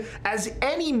seeming as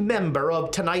any member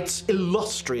of tonight's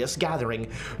illustrious gathering.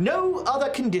 No other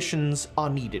conditions are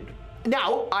needed.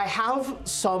 Now, I have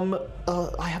some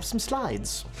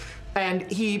slides. And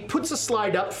he puts a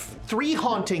slide up, 3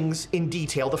 hauntings in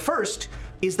detail. The first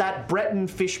is that Breton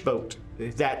fish boat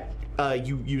that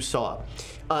you saw.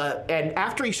 And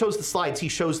after he shows the slides, he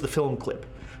shows the film clip.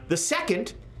 The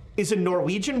second is a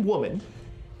Norwegian woman,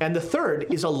 and the third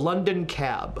is a London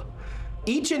cab.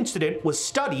 Each incident was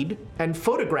studied and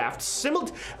photographed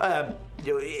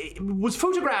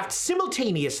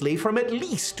simultaneously from at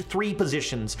least 3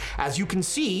 positions. As you can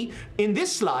see in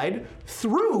this slide,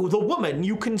 through the woman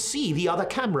you can see the other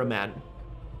cameraman.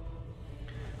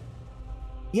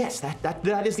 Yes,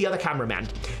 that is the other cameraman.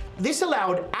 This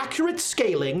allowed accurate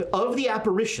scaling of the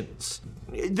apparitions.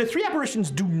 The 3 apparitions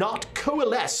do not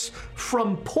coalesce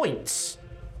from points,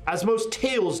 as most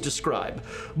tales describe,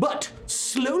 but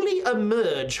slowly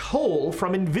emerge whole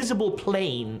from invisible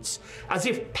planes, as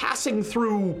if passing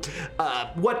through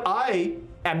what I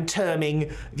am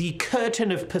terming the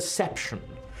curtain of perception.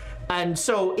 And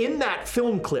so in that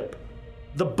film clip,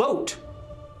 the boat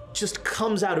just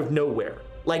comes out of nowhere,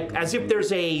 like as if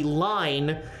there's a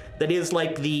line that is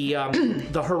like the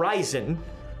horizon,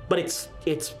 but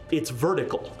it's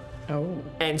vertical. Oh.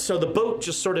 And so the boat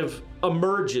just sort of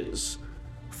emerges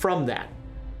from that.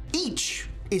 Each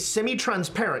is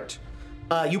semi-transparent.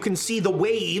 You can see the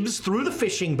waves through the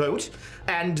fishing boat,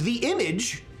 and the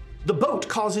image, the boat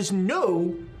causes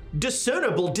no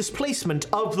discernible displacement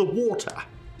of the water.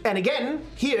 And again,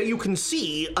 here you can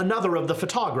see another of the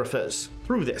photographers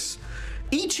through this.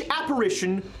 Each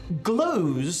apparition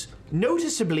glows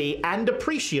noticeably and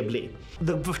appreciably.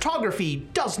 The photography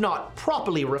does not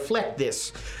properly reflect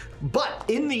this, but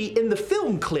in the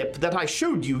film clip that I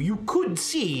showed you, you could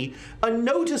see a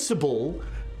noticeable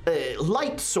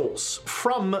light source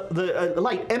from the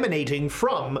light emanating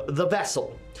from the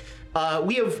vessel.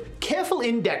 We have careful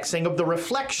indexing of the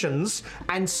reflections,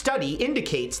 and study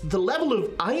indicates the level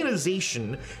of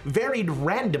ionization varied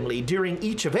randomly during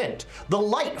each event. The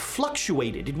light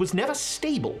fluctuated, it was never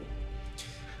stable.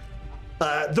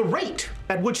 The rate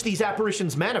at which these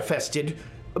apparitions manifested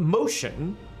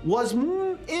motion was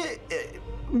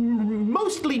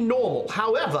mostly normal.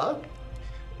 However,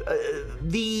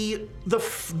 the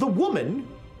woman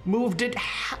moved at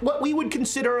what we would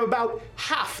consider about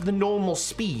half the normal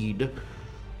speed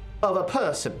of a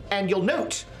person. And you'll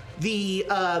note the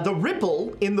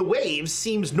ripple in the waves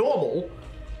seems normal,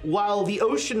 while the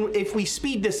ocean, if we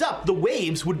speed this up, the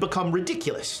waves would become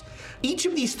ridiculous. Each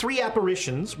of these 3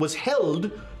 apparitions was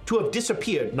held to have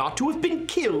disappeared, not to have been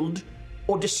killed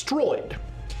or destroyed,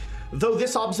 though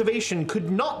this observation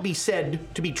could not be said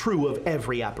to be true of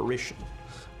every apparition.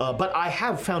 But I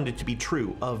have found it to be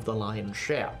true of the lion's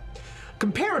share.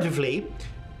 Comparatively,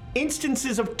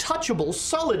 instances of touchable,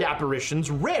 solid apparitions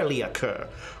rarely occur.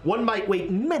 One might wait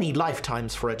many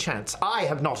lifetimes for a chance. I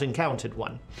have not encountered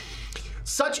one.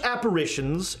 Such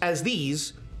apparitions as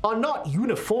these are not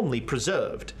uniformly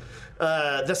preserved.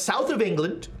 The south of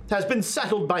England has been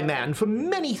settled by man for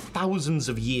many thousands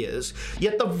of years,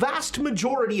 yet the vast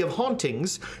majority of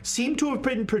hauntings seem to have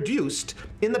been produced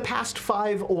in the past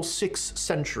 5 or 6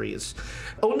 centuries.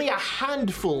 Only a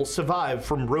handful survive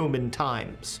from Roman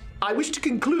times. I wish to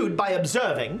conclude by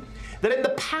observing that in the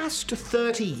past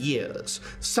 30 years,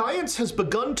 science has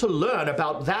begun to learn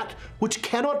about that which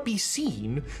cannot be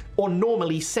seen or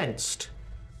normally sensed.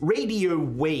 Radio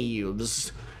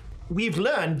waves. We've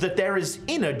learned that there is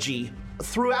energy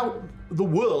throughout the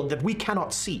world that we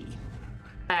cannot see,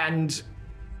 and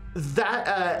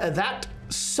that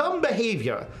some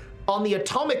behavior on the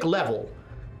atomic level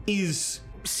is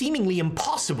seemingly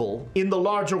impossible in the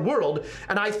larger world,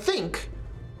 and I think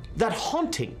that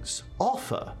hauntings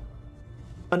offer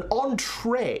an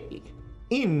entree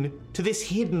into this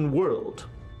hidden world.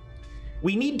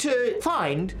 We need to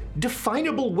find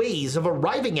definable ways of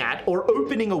arriving at or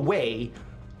opening a way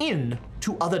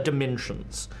into other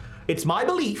dimensions. It's my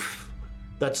belief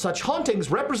that such hauntings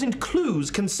represent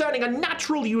clues concerning a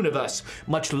natural universe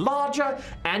much larger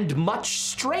and much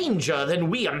stranger than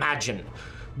we imagine.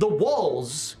 The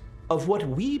walls of what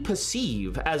we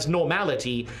perceive as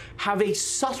normality have a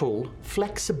subtle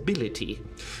flexibility.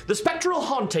 The spectral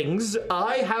hauntings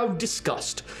I have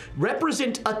discussed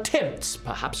represent attempts,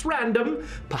 perhaps random,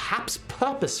 perhaps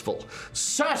purposeful,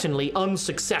 certainly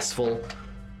unsuccessful,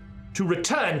 to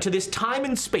return to this time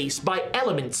and space by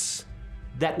elements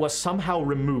that was somehow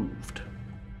removed.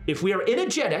 If we are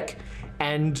energetic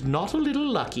and not a little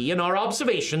lucky in our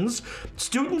observations,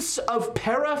 students of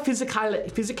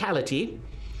paraphysicality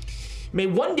may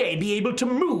one day be able to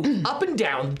move up and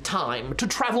down time, to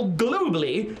travel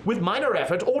globally with minor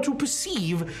effort, or to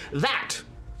perceive that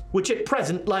which at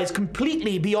present lies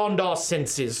completely beyond our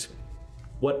senses.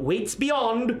 What waits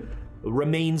beyond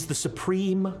remains the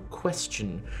supreme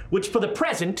question, which for the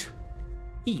present,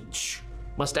 each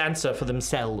must answer for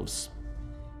themselves.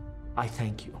 I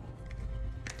thank you.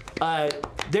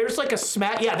 There's like a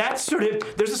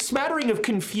there's a smattering of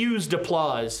confused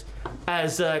applause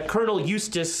as Colonel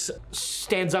Eustace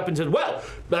stands up and says, well,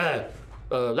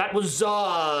 that was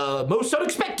most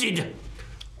unexpected.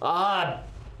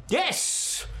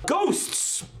 Yes,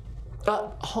 ghosts.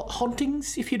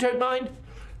 Hauntings, if you don't mind.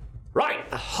 Right,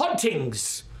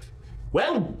 hauntings.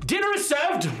 Well, dinner is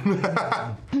served.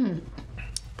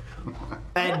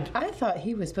 And I thought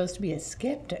he was supposed to be a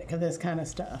skeptic of this kind of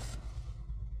stuff.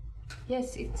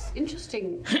 Yes, it's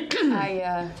interesting.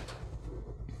 I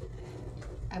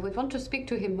would want to speak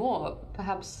to him more.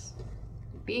 Perhaps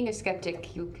being a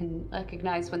skeptic, you can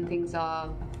recognize when things are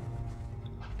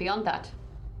beyond that.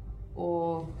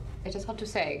 Or it is hard to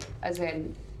say. As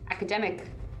an academic,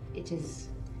 it is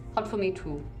hard for me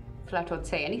to flat out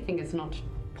say anything is not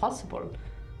possible.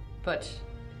 But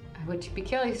I would be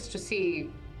curious to see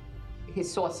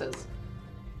his sources.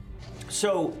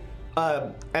 So,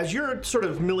 as you're sort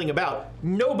of milling about,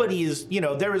 nobody is,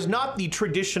 there is not the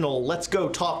traditional let's go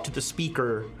talk to the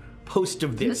speaker post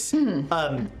of this.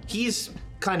 He's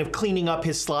kind of cleaning up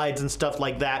his slides and stuff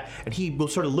like that, and he will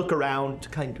sort of look around to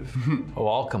kind of... Oh,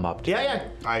 I'll come up to Yeah.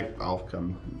 I'll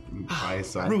come by his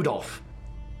side. Rudolph.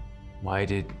 Why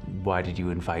did you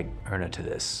invite Erna to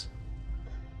this?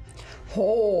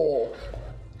 Oh.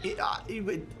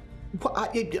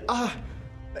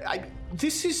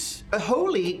 This is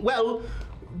wholly, well,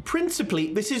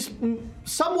 principally, this is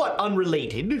somewhat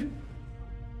unrelated.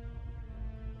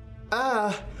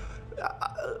 I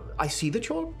see that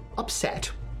you're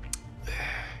upset.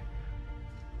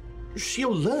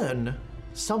 She'll learn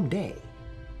someday.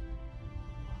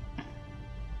 I'm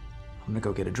gonna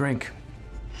go get a drink.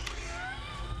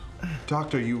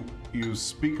 Doctor, you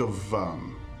speak of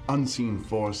unseen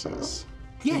forces.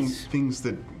 Yes. Things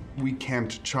that we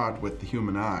can't chart with the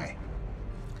human eye.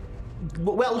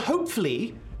 Well,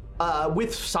 hopefully,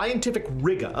 with scientific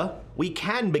rigor, we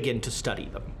can begin to study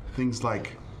them. Things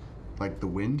like the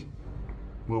wind?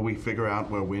 Will we figure out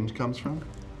where wind comes from?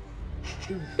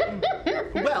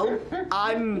 Well,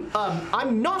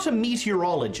 I'm not a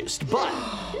meteorologist, but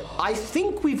I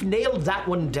think we've nailed that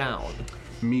one down.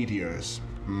 Meteors.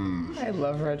 I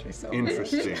love Reggie so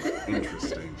much.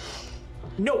 Interesting.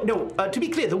 No, to be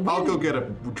clear, the wind I'll go get a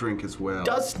drink as well.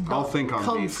 does I'll not think on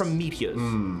come these. from meteors.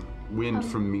 Wind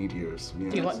from meteors.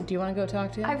 Yes. Do you want to go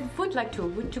talk to him? I would like to.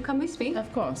 Would you come with me?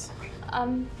 Of course.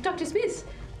 Dr. Smith,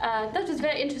 that was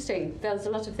very interesting. There's a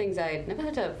lot of things I had never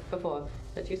heard of before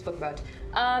that you spoke about.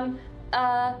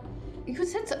 You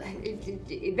said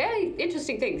very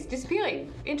interesting things.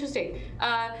 Disappearing. Interesting.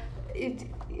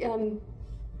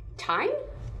 Time?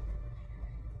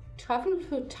 Travel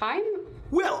through time?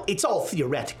 Well, it's all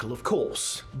theoretical, of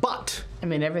course, but... I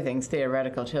mean, everything's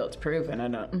theoretical till it's proven. I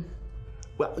don't...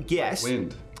 Well, yes.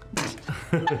 Wind.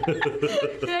 Reggie.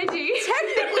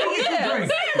 Technically, yes.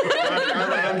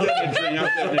 I'm getting a drink.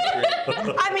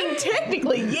 I mean,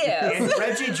 technically, yes. And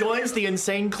Reggie joins the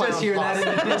insane clown Just hear that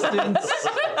in the distance.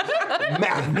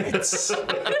 magnets.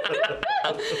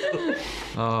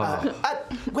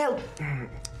 Well,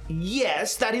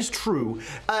 yes, that is true.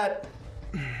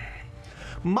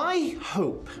 My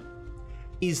hope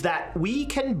is that we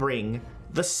can bring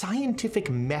the scientific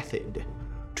method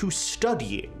to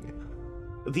studying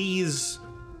these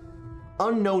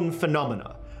unknown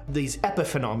phenomena. these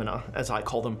epiphenomena, as I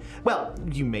call them. Well,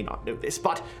 you may not know this,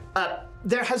 but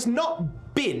there has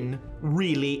not been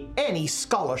really any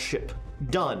scholarship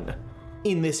done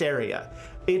in this area.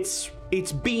 It's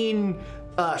been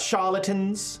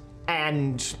charlatans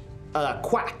and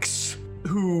quacks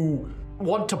who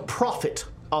want to profit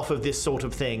off of this sort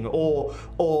of thing, or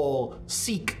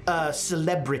seek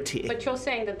celebrity. But you're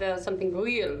saying that there's something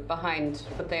real behind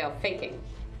what they are faking.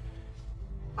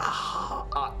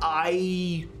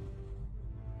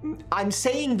 I'm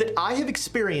saying that I have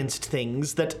experienced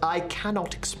things that I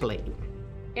cannot explain.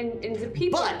 In the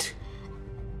people. But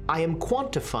I am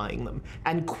quantifying them,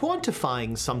 and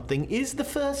quantifying something is the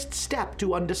first step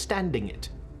to understanding it.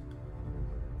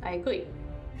 I agree.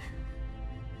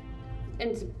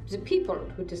 And the people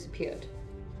who disappeared.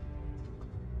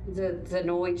 The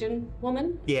Norwegian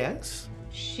woman? Yes?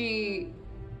 She...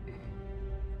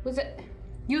 Was it...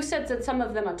 You said that some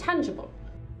of them are tangible.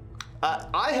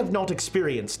 I have not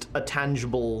experienced a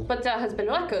tangible... But there has been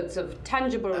records of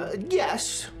tangible...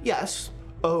 Yes.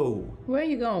 Oh. Where are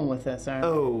you going with this, Erna?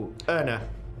 Oh, Erna.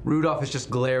 Rudolph is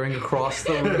just glaring across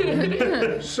the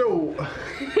room. So...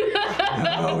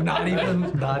 No, not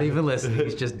even listening.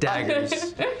 He's just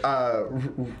daggers.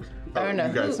 Erna,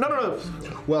 you guys... No.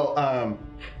 Well,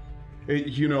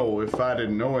 if I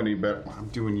didn't know any better, I'm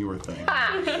doing your thing.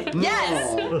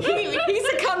 Yes! He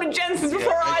succumbed to Jensen's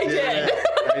before I did.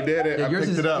 I did it. I Yours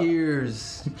picked is it up.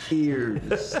 ears.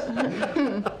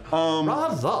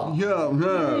 Rather.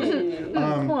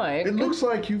 Yeah. point. It looks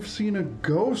like you've seen a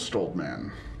ghost, old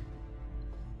man.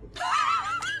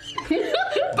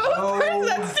 Both parts of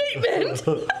that statement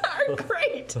are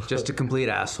great. Just a complete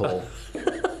asshole.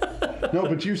 No,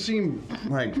 but you seem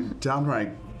like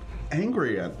downright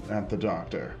angry at the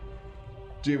doctor.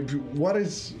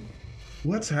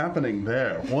 What's happening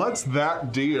there? What's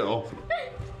that deal?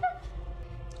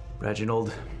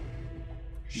 Reginald,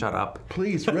 shut up.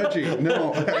 Please, Reggie,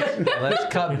 no. Let's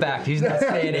cut back. He's not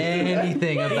saying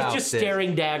anything about He's just this.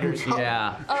 staring daggers.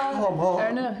 Yeah.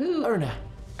 Erna,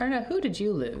 Erna, who did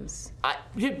you lose?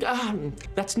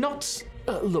 That's not...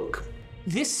 look,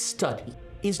 this study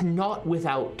is not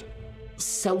without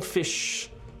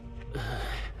selfish...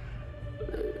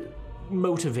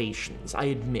 motivations, I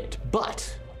admit,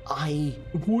 but I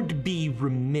would be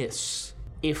remiss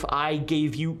if I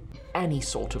gave you any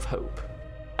sort of hope.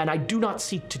 And I do not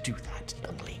seek to do that,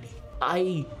 young lady.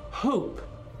 I hope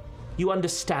you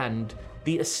understand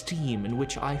the esteem in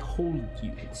which I hold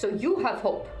you. So you have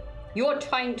hope. You're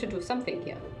trying to do something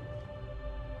here.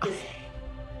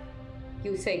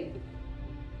 You say...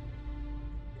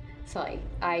 Sorry,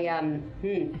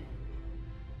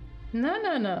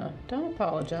 No. Don't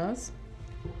apologize.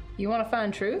 You want to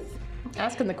find truth?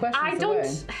 Asking the questions I away.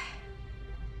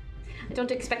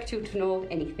 don't expect you to know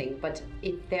anything, but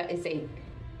if there is a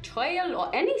trial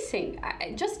or anything,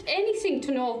 just anything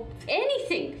to know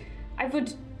anything, I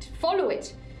would follow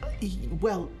it.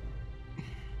 Well,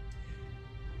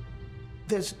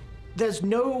 there's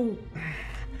no...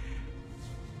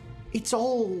 It's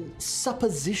all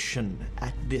supposition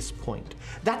at this point.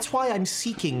 That's why I'm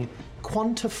seeking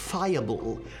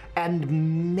quantifiable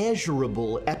and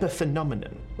measurable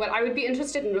epiphenomenon. Well, I would be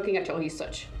interested in looking at your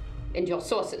research and your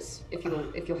sources, if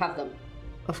you have them.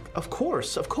 Of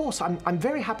course. I'm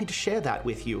very happy to share that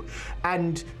with you.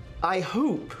 And I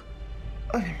hope...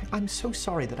 I'm so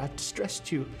sorry that I've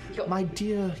distressed you, my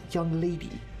dear young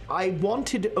lady. I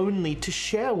wanted only to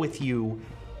share with you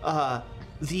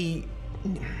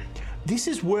this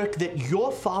is work that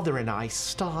your father and I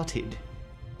started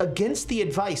against the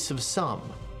advice of some.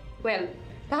 Well,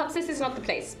 perhaps this is not the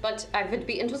place, but I would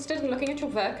be interested in looking at your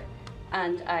work,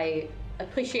 and I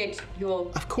appreciate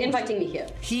your inviting me here.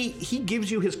 He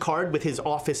gives you his card with his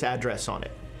office address on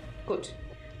it. Good.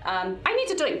 I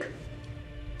need a drink.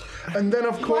 And then,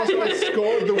 of course, I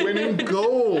scored the winning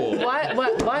goal. Why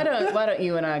don't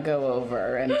you and I go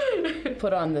over and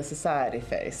put on the society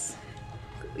face?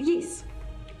 Yes.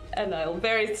 And I'll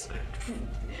very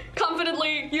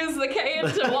confidently use the cane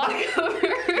to walk over.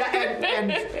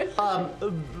 And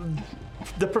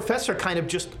the professor kind of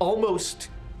just almost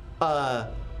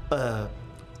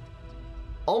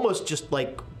just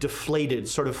like deflated,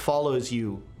 sort of follows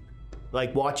you,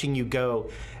 like watching you go.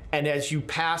 And as you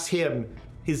pass him,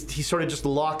 he sort of just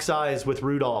locks eyes with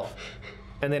Rudolph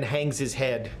and then hangs his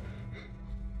head.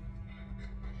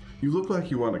 You look like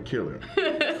you want to kill him.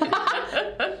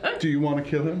 Do you want to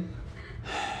kill him?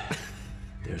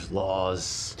 There's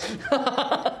laws.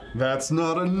 That's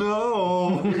not a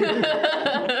no.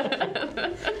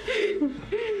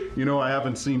 You know, I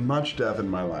haven't seen much death in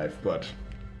my life, but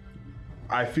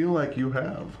I feel like you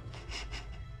have.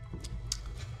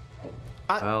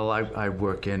 Well, I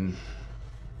work in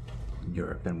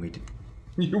Europe, and we did.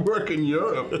 You work in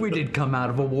Europe? We did come out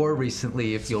of a war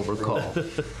recently, if you'll recall.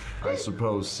 I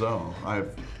suppose so.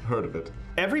 I've heard of it.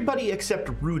 Everybody except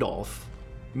Rudolph,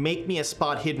 make me a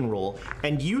spot hidden roll,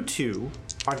 and you two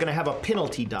are gonna have a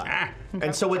penalty die.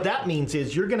 And so what that means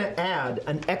is you're gonna add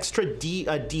an extra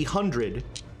D100,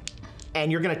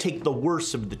 and you're gonna take the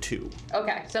worst of the two.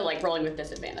 Okay, so like rolling with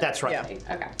disadvantage. That's right.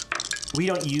 Yeah. Okay. We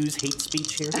don't use hate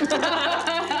speech here.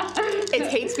 It's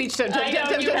hate speech to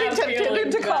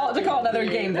call another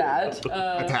game that.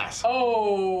 I pass.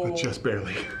 Oh. But just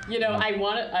barely. You know, I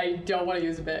don't want to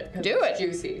use a bit. Do it's it.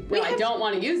 Juicy. No, I don't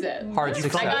want to use it. Hard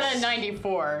success. I got a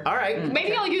 94. All right.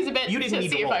 Maybe I'll use a bit You didn't to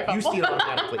need see to if roll. I You fumble. see it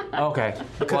automatically. Okay.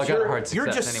 Because Well, I got a hard success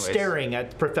you're just anyways. staring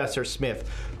at Professor Smith.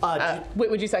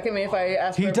 Wait, would you second me if I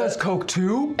asked He for does a coke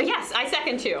too? Yes, I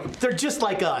second too. They're just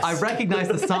like us. I recognize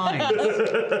the sign.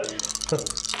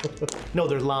 No,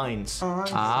 they're lines.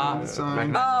 recognize the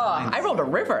signs. I rolled a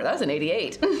river. That was an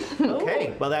 88.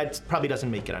 Okay, well that probably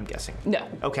doesn't make it, I'm guessing. No.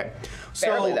 Okay, so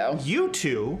Barely, though. you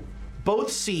two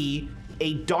both see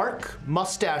a dark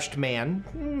mustached man,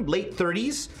 late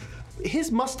 30s.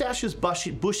 His mustache is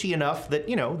bushy enough that,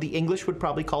 you know, the English would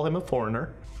probably call him a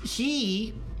foreigner.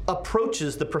 He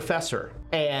approaches the professor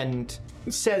and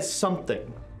says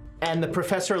something. And the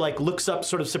professor looks up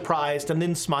sort of surprised and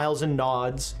then smiles and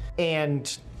nods.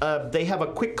 And they have a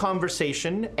quick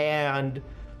conversation, and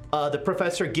the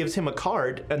professor gives him a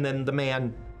card, and then the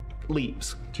man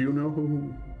leaves. Do you know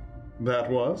who that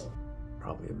was?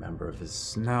 Probably a member of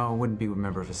his. No, wouldn't be a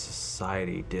member of his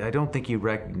society. I don't think he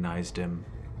recognized him.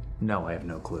 No, I have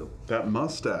no clue. That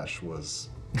mustache was...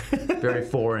 Very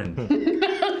foreign.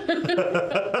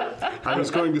 I was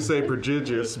going to say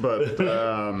prodigious, but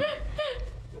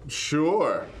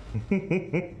sure.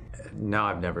 No,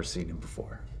 I've never seen him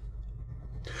before.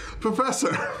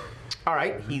 Professor. All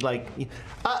right,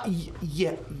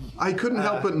 yeah. I couldn't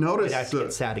help but notice. I have to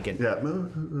get sad again.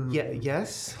 Yeah.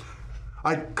 Yes?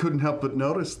 I couldn't help but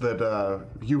notice that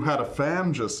you had a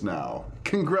fan just now.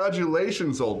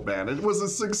 Congratulations, old man. It was a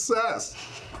success.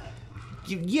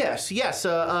 Yes.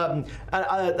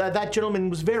 That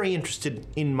gentleman was very interested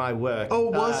in my work.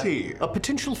 Oh, was he? A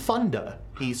potential funder,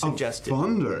 he suggested. A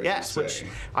funder? Yes, you which say?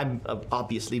 I'm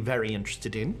obviously very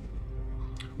interested in.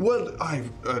 Well, I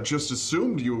just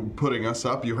assumed you putting us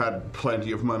up, you had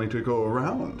plenty of money to go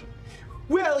around.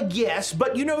 Well, yes,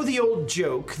 but you know the old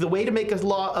joke. The way to make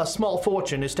a small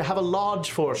fortune is to have a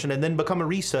large fortune and then become a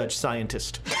research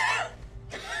scientist.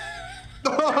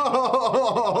 Of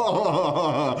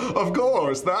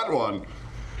course, that one.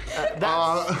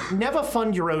 Never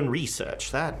fund your own research.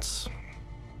 That's...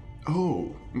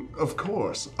 Oh, of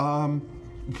course.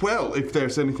 Well, if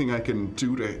there's anything I can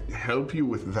do to help you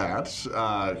with that,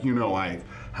 you know, I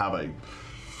have a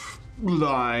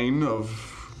line of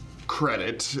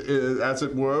credit, as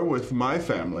it were, with my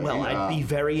family. Well, I'd be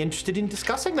very interested in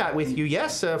discussing that with you.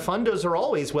 Yes, funders are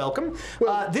always welcome.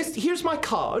 Here's my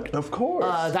card. Of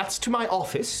course. That's to my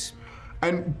office.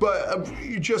 But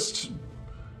just,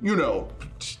 you know,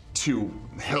 to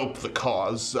help the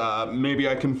cause, maybe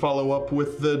I can follow up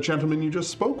with the gentleman you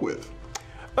just spoke with.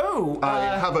 Oh,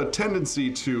 I have a tendency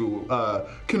to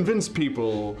convince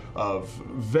people of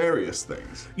various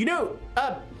things. You know,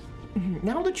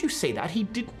 now that you say that, he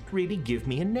didn't really give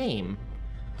me a name.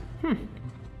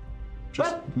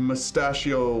 Just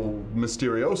Mustachio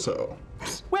Mysterioso.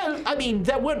 Well, I mean,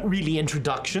 there weren't really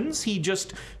introductions. He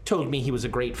just told me he was a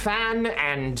great fan,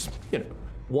 and, you know,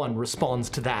 one responds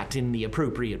to that in the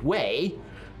appropriate way.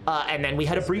 And then we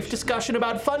had a brief discussion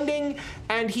about funding,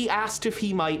 and he asked if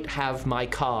he might have my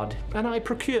card, and I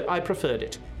preferred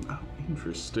it. Oh,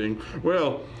 interesting.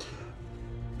 Well,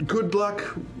 good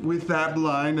luck with that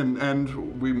line,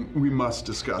 and we must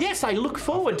discuss. Yes, I look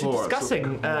forward to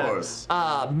discussing. Of course.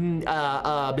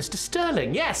 Mr.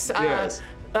 Sterling, yes. Yes.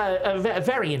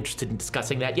 Very interested in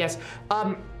discussing that, yes.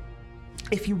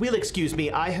 If you will excuse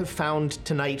me, I have found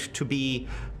tonight to be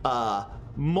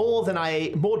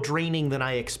more draining than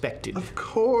I expected. Of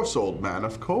course, old man,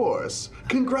 of course.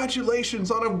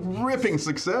 Congratulations on a ripping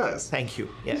success. Thank you,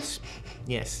 yes.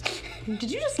 Yes.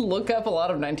 Did you just look up a lot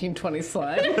of 1920s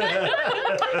slang?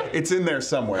 It's in there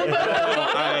somewhere.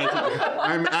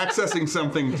 I'm accessing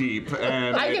something deep,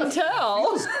 and I can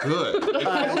tell. good. It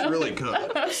feels really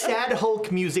good. Sad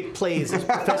Hulk music plays as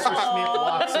Professor Smith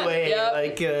walks away.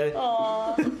 Yep.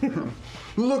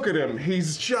 Look at him.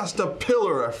 He's just a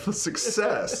pillar of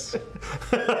success.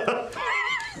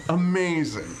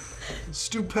 Amazing.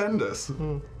 Stupendous.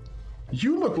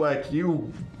 You look like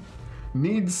you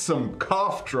need some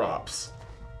cough drops.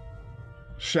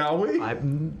 Shall we?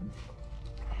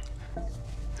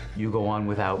 You go on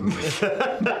without me.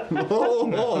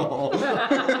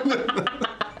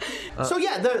 So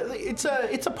yeah, it's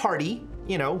a party,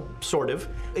 sort of.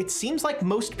 It seems like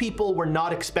most people were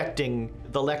not expecting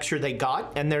the lecture they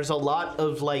got, and there's a lot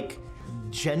of like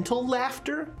gentle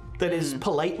laughter that is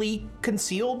politely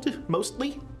concealed,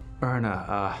 mostly.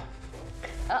 Erna,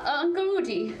 Uncle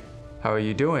Rudy, how are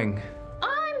you doing?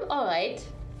 I'm all right.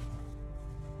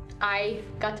 I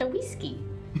got a whiskey.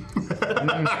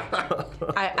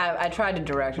 I tried to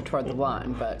direct her toward the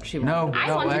wine, but she won't.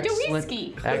 I wanted a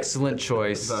whiskey. Excellent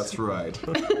choice. That's right.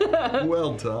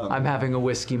 Well done. I'm having a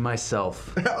whiskey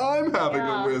myself. I'm having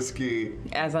a whiskey.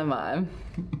 As am I.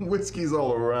 Whiskey's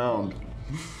all around.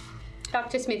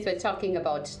 Dr. Smith was talking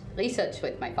about research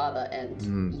with my father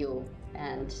and you,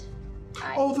 and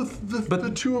I... Oh,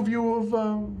 the two of you have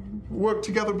worked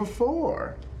together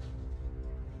before.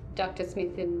 Dr.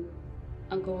 Smith and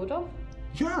Uncle Rudolph?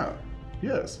 Yeah,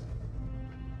 yes.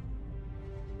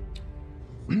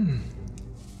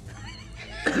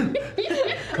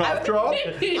 Cough drop?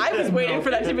 I was waiting for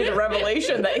that to be the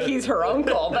revelation that he's her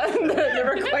uncle. That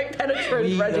never quite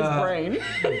penetrated Reggie's brain.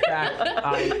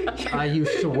 I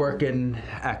used to work in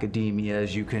academia,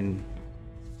 as you can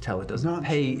tell. It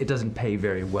doesn't pay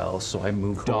very well, so I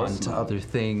moved on to other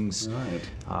things. Right.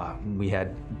 We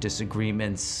had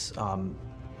disagreements.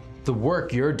 The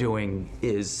work you're doing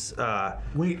is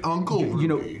Wait, Uncle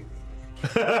Rudy.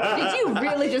 Did you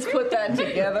really just put that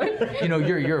together?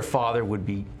 Your father would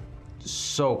be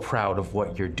so proud of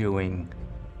what you're doing.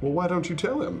 Well, why don't you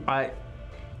tell him?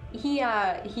 He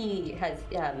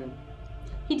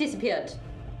disappeared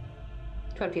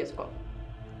 12 years ago.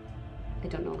 I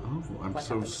don't know. Oh, I'm what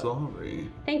so happened to him. sorry.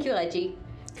 Thank you, Reggie.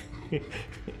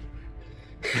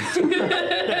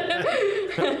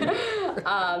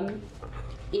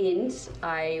 And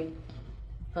I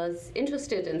was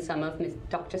interested in some of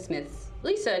Dr. Smith's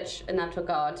research in that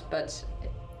regard, but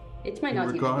it might not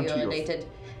even regard be to your- related.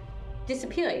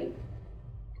 Disappearing.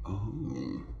 Oh.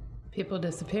 People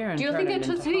disappear and Do you turn think it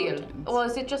was into real? hauntings. Or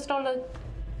is it just all a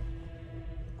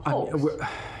hoax?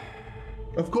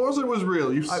 Of course it was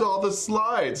real. You saw the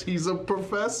slides. He's a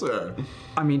professor.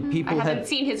 People I haven't have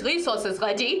seen his resources,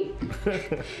 Reggie.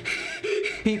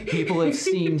 people have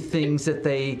seen things that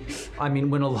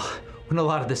when a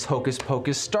lot of this hocus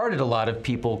pocus started, a lot of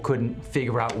people couldn't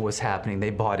figure out what was happening. They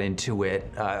bought into it.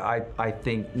 I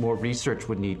think more research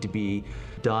would need to be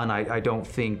done. I don't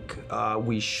think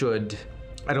we should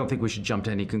jump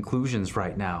to any conclusions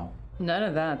right now. None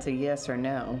of that's a yes or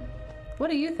no. What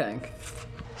do you think?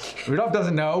 Rudolph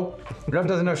doesn't know. Rudolph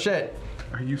doesn't know shit.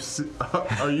 Are you saying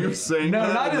No,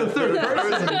 that? not in the third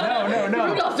person. No.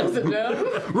 Rudolph doesn't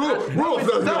know. Rudolph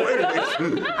doesn't know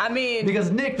anything.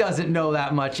 Because Nick doesn't know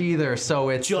that much either, so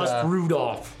it's Just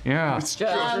Rudolph. Yeah. Just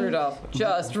Rudolph.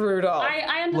 Just Rudolph.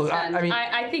 I understand. Look,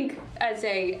 I think as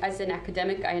an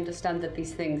academic, I understand that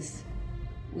these things,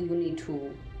 we will need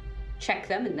to check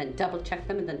them and then double check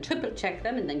them and then triple check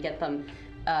them and then get them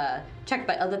checked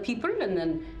by other people, and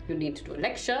then you need to do a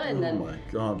lecture, and then... Oh my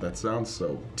god, that sounds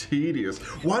so tedious.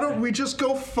 Why don't we just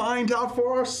go find out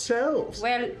for ourselves?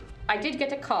 Well, I did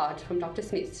get a card from Dr.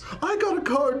 Smith. I got a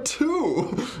card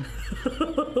too.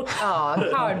 Aw,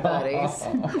 card buddies.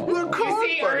 We're card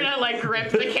buddies. like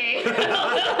grip the cane.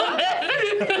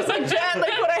 Just like gently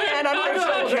put a hand on her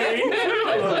shoulder.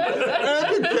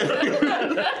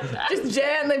 Just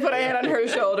gently put a hand on her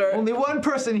shoulder. Only one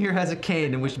person here has a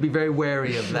cane, and we should be very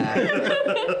wary of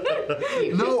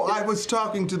that. No, I was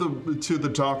talking to the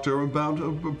doctor about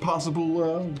a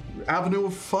possible avenue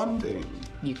of funding.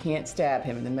 You can't stab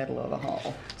him in the middle of the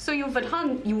hall. So you would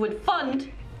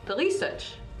fund the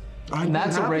research. And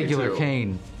that's a regular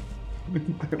cane.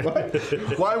 What?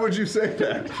 Why would you say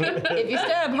that? If you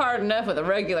stab hard enough with a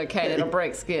regular cane, it'll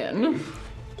break skin.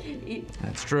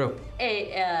 That's true.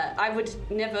 I would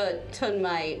never turn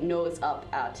my nose up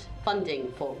at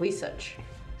funding for research.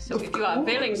 So if you are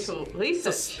willing to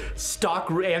research...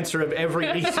 Stock answer of every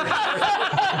researcher.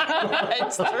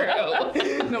 It's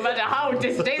true. No matter how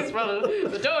distasteful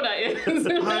the donor is.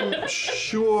 I'm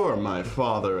sure my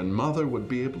father and mother would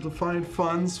be able to find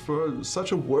funds for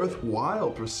such a worthwhile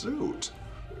pursuit.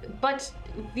 But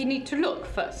we need to look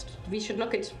first. We should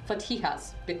look at what he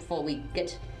has before we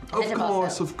get ahead Of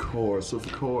ourselves.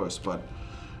 course. But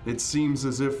it seems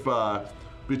as if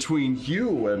between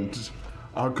you and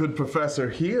our good professor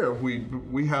here,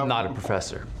 we have... Not a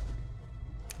professor.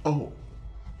 Oh,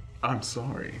 I'm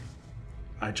sorry.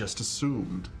 I just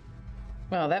assumed.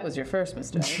 Well, that was your first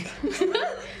mistake.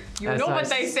 You As know I what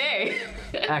they say.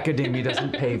 Academia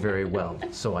doesn't pay very well,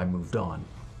 so I moved on.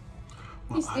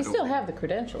 You still have the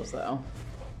credentials, though.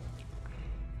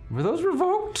 Were those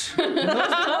revoked?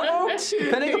 Well, it,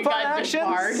 depending upon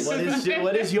actions.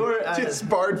 What is your...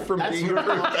 Disbarred from being a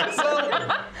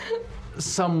professor.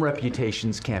 Some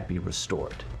reputations can't be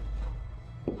restored.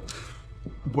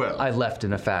 Well, I left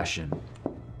in a fashion.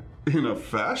 in a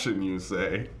fashion, you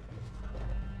say?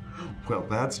 Well,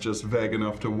 that's just vague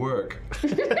enough to work.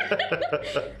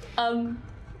 Well,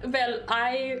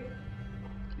 I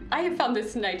have found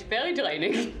this night very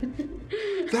draining.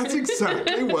 That's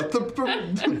exactly what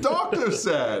the doctor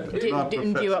said. Do you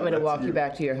want me to walk you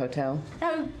back to your hotel?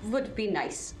 That would be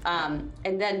nice. And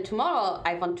then tomorrow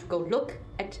I want to go look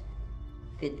at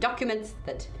the documents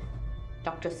that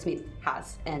Dr. Smith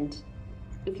has. And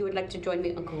if you would like to join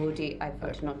me, Uncle Rudy, I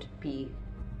would not be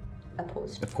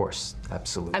opposed. Of course,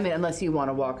 absolutely. I mean, unless you want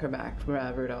to walk her back,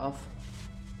 Rudolph.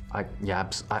 I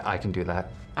can do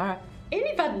that. All right.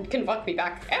 Anyone can walk me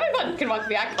back. Everyone can walk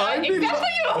me back. I'd Except for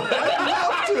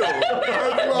you.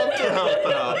 I'd love to help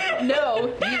out.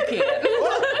 No, you can't.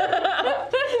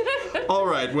 All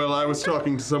right, well, I was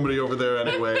talking to somebody over there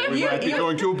anyway. We might be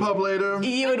going to a pub later.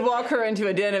 You would walk her into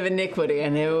a den of iniquity,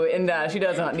 and she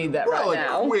does not need that Well, right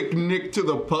now. a quick nick to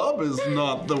the pub is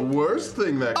not the worst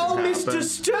thing that can happen. Mr.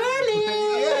 Sterling!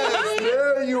 Yes,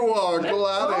 there you are,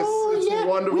 Gladys. It's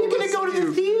wonderful We're gonna to go see to the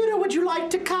you. theater. Would you like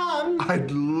to come?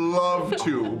 I'd love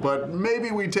to, but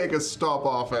maybe we take a stop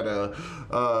off at a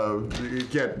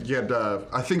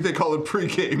I think they call it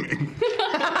pre-gaming.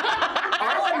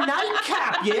 Oh, a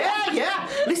nightcap. Yeah.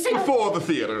 Listen. Before the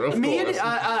theater, of Me course.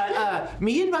 and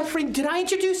me and my friend. Did I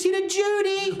introduce you to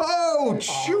Judy? Oh,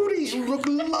 Judy, you look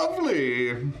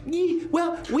lovely.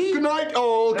 Well, we. Good night,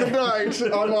 all. Good night.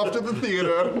 I'm off to the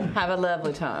theater. Have a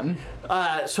lovely time.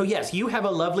 So yes, you have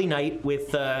a lovely night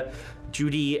with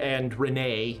Judy and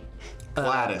Renee.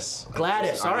 Gladys.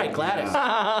 Gladys. All right, Gladys.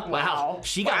 Wow.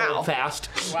 She got old fast.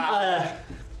 Wow.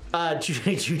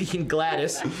 Judy and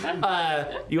Gladys,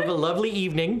 you have a lovely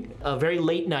evening, a very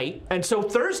late night. And so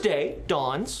Thursday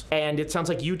dawns, and it sounds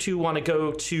like you two want to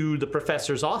go to the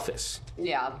professor's office.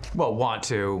 Yeah. Well, want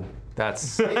to.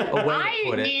 That's a way to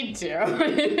put it. Need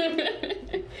to.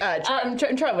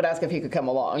 Trent would ask if he could come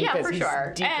along. Yeah, because for he's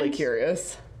sure. deeply And-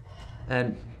 curious.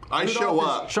 And I show Rudolph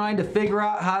up. is trying to figure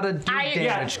out how to do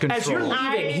damage control. As you're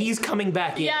leaving, he's coming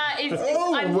back in. Yeah, it's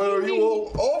Oh, I'm where are you leaving.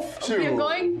 all off to? We're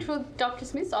going to Dr.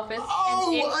 Smith's office.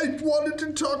 Oh, and I wanted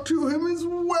to talk to him as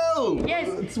well. yes,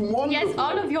 It's wonderful. yes,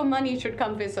 all of your money should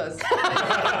come with us.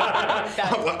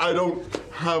 I don't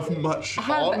have much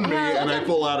on me, and I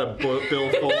pull out a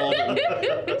billfold. And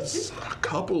it's a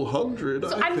couple hundred,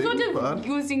 I I'm think. sort of but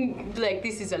using, like,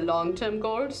 this is a long-term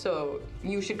goal, so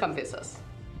you should come with us.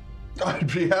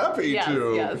 I'd be happy Yes,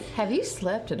 to. yes. Have you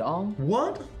slept at all?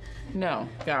 What? No.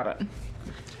 Got it.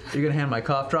 You're gonna hand my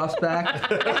cough drops back?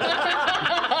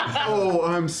 Oh,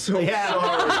 I'm so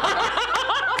sorry.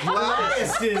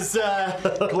 Gladys is,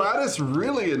 Gladys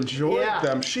really enjoyed Yeah.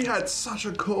 them. She had such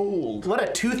a cold. what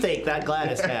a toothache that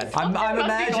Gladys had. I'm must be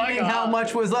imagining going how on.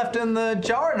 much was left in the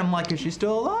jar, and I'm like, is she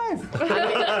still alive?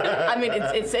 I mean,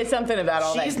 it's something about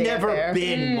all She's that. never fanfare.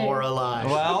 been more alive.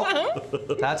 Well,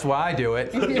 that's why I do it.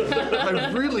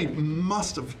 I really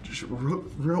must have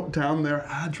wrote down their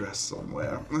address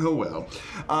somewhere. Oh well.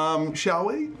 Shall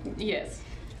we? Yes.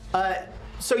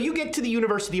 So you get to the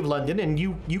University of London, and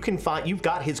you can find, you've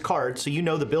got his card, so you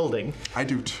know the building. I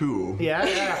do too.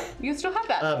 Yeah. You still have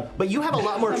that. But you have a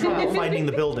lot more trouble finding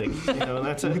the building. You know,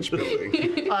 that's Which building?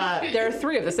 There are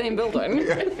three of the same building.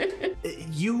 the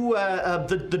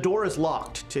door is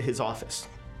locked to his office.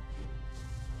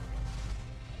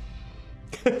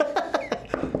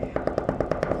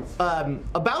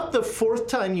 About the fourth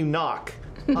time you knock,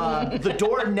 the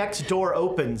door next door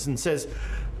opens and says,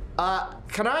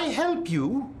 "Can I help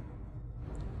you?"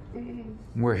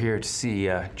 We're here to see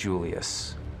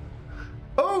Julius.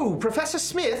 Oh, Professor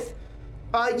Smith.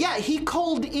 Yeah, he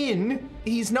called in.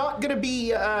 He's not gonna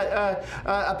be.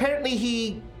 Apparently,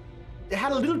 he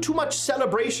had a little too much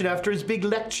celebration after his big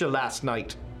lecture last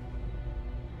night.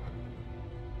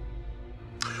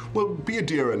 Well, be a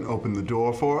dear and open the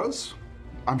door for us.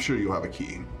 I'm sure you have a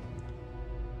key.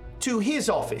 To his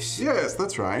office. Yes,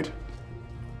 that's right.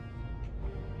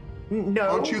 No.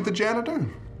 Aren't you the janitor?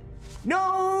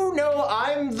 No,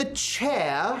 I'm the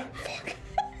chair.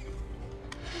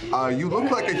 You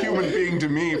look like a human being to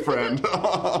me, friend.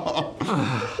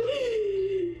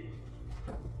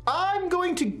 I'm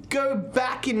going to go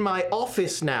back in my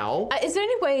office now. Is there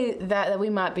any way that we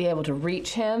might be able to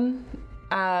reach him?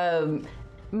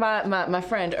 My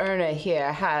friend Erna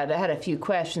here had a few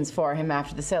questions for him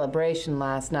after the celebration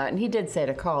last night, and he did say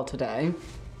to call today.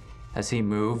 Has he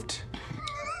moved?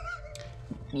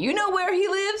 You know where he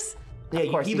lives? Yeah,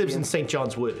 Of course he you lives do. in St.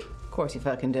 John's Wood. Of course you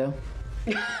fucking do.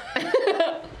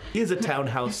 is a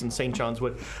townhouse in St. John's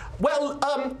Wood. Well,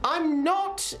 I'm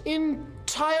not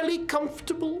entirely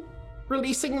comfortable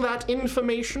releasing that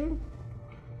information.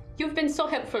 You've been so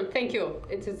helpful. Thank you.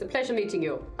 It is a pleasure meeting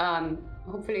you.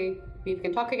 Hopefully we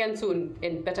can talk again soon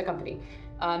in better company.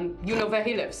 You know where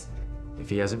he lives. If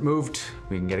he hasn't moved,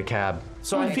 we can get a cab.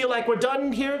 So I feel like we're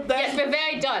done here then? Yes, we're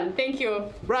very done. Thank you.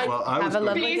 Right. Well, I was Have a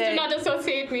lovely Please day. do not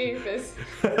associate me with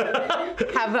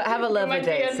Have a lovely might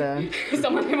day, be sir.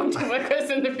 someone I want to work with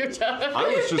in the future.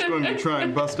 I was just going to try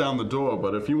and bust down the door,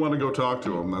 but if you want to go talk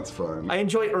to him, that's fine. I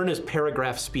enjoy Ernest's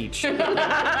paragraph speech.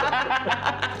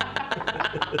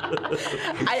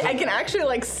 I can actually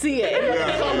like see it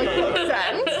in comic book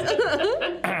sense.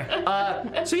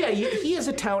 So yeah, he has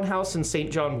a townhouse in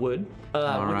St. John Wood, which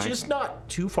right. is not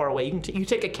too far away. You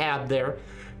take a cab there,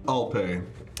 I'll pay.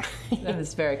 That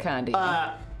is very kind of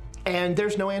you. and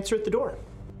there's no answer at the door.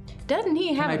 Doesn't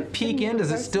he have? Can I peek in?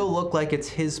 Does it still look like it's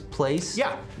his place?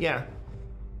 Yeah.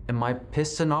 Am I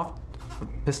pissed off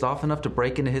enough to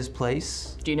break into his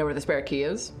place? Do you know where the spare key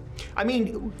is? I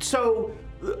mean, so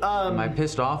Am I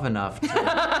pissed off enough to...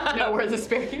 Know where the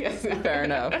spare key is. Fair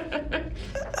enough.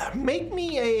 make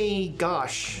me an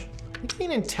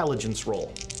intelligence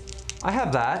roll. I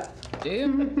have that. Do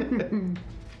you?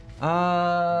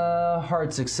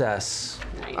 Hard success.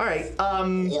 All right.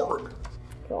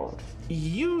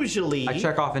 Usually, I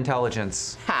check off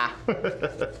intelligence. Ha.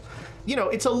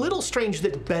 it's a little strange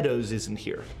that Beddoes isn't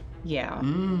here. Yeah.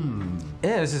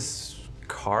 Yeah, is this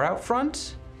car out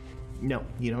front? No,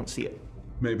 you don't see it.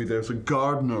 Maybe there's a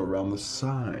gardener around the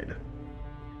side.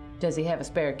 Does he have a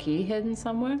spare key hidden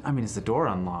somewhere? I mean, is the door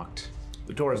unlocked?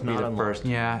 The door is Be not the unlocked. first.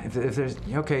 Yeah, if there's...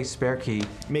 Okay, spare key.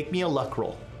 Make me a luck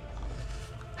roll.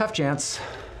 Half chance.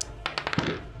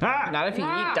 Not if you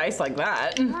eat dice like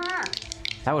that.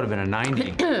 That would have been a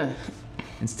 90.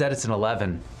 Instead, it's an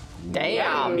 11.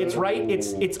 Damn. It's right.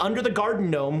 It's under the garden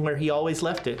gnome where he always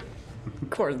left it. Of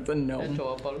course, the gnome.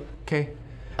 Adorable. Okay.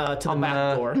 To the I'm back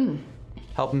gonna- door.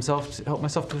 Help myself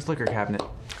to his liquor cabinet.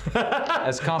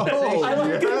 As compensation. I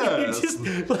like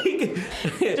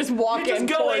Yes. Just walk you in,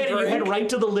 just go pour a in and you drink. head right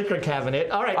to the liquor cabinet.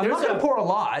 All right, I'm not gonna pour a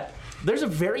lot. there's a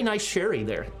very nice sherry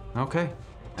there. Okay.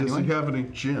 Does he have any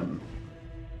gin?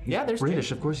 Yeah, there's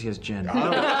British, of course he has gin.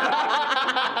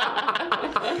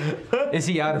 Is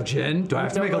he out of gin? Do I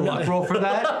have to make a luck roll for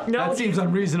that? No, That seems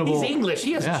unreasonable. He's English.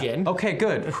 He has Yeah. gin. Okay,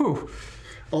 good. Whew.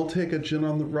 I'll take a gin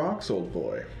on the rocks, old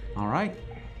boy. All right.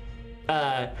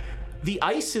 The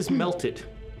ice is melted.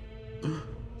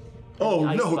 Oh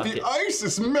ice no, bucket. the ice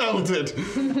is melted!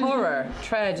 Horror, That's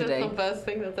tragedy. the best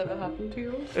thing that's ever happened to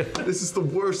you. This is the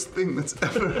worst thing that's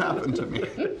ever happened to me.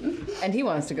 And he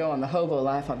wants to go on the hobo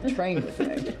life on the train with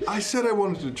me. I said I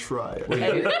wanted to try it.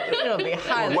 It'll be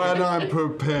highly. When I'm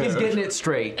prepared. He's getting it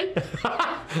straight.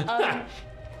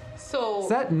 So Is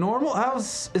that normal?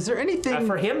 Is there anything?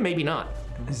 For him, maybe not.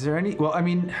 Is there any? Well, I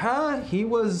mean, he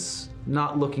was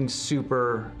not looking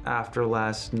super after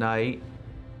last night.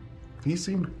 He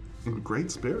seemed in great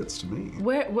spirits to me.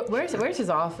 Where's his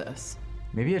office?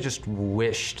 Maybe I just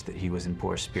wished that he was in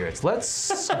poor spirits.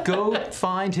 Let's go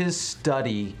find his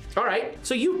study. All right.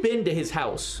 So you've been to his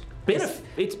house.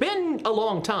 It's been a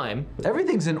long time.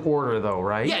 Everything's in order, though,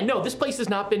 right? Yeah. No, this place has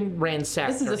not been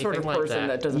ransacked. This is or the sort of anything like person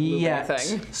that doesn't move Yet.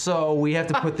 anything. So we have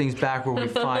to put things back where we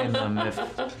find them.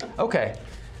 Okay.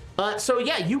 So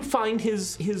yeah, you find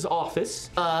his office.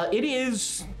 It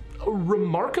is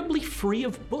remarkably free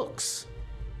of books.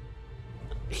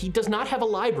 He does not have a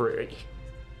library.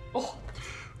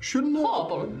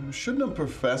 Shouldn't a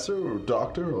professor or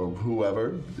doctor or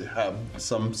whoever have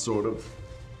some sort of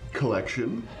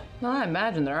collection? Well, I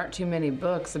imagine there aren't too many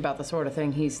books about the sort of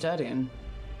thing he's studying.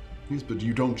 Yes, but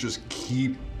you don't just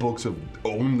keep books of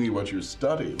only what you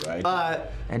study, right?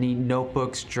 Any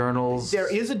notebooks, journals?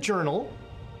 There is a journal,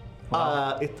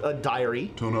 it's a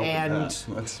diary, don't open and that.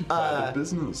 That's private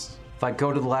business. If I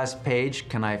go to the last page,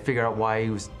 can I figure out why he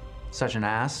was such an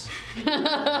ass?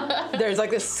 There's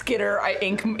like this skitter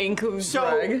ink So-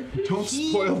 drag. Don't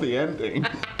spoil the ending.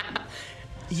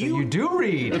 You do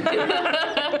read.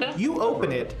 you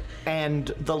open it, and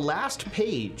the last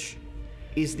page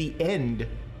is the end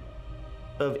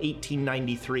of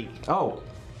 1893. Oh,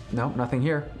 no, nothing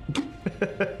here. Can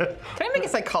I make a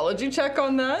psychology check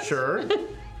on that? Sure.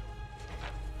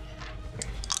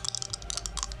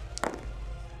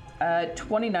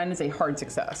 29 is a hard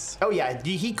success. Oh yeah,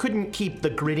 he couldn't keep the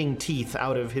gritting teeth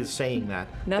out of his saying that.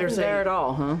 Nothing there at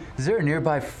all, huh? Is there a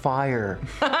nearby fire?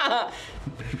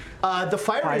 The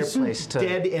fire is Fireplace to-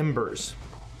 dead embers.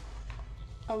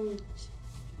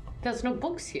 there's no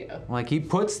books here. Like, he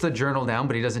puts the journal down,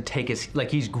 but he doesn't take his, like,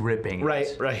 he's gripping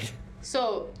it. Right.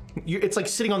 So It's like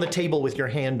sitting on the table with your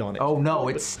hand on it. Oh no,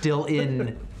 it's still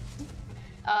in.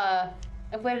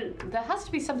 Well, there has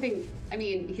to be something. I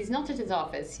mean, he's not at his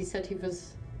office. He said he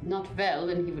was not well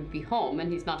and he would be home,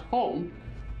 and he's not home.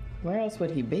 Where else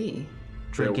would he be?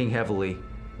 Drinking heavily.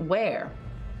 Where?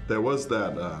 There was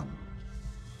that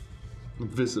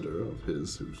visitor of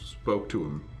his who spoke to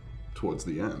him towards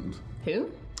the end. Who?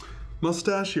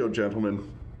 Mustachio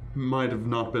gentleman. Might have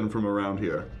not been from around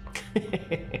here.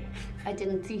 I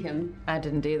didn't see him. I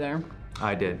didn't either.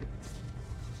 I did.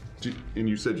 And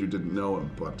you said you didn't know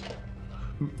him, but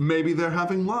maybe they're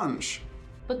having lunch.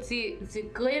 But the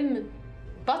grim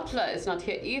butler is not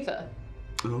here either.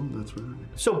 Oh, that's right.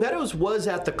 So Beddoes was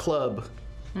at the club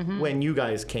when you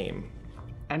guys came.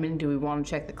 I mean, do we want to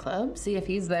check the club? See if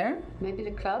he's there? Maybe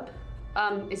the club.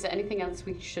 Is there anything else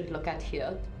we should look at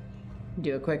here?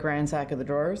 Do a quick ransack of the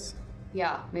drawers?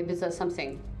 Yeah, maybe there's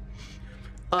something.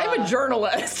 I'm a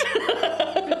journalist.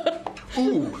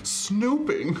 Ooh,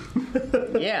 snooping.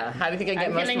 Yeah, how do you think I get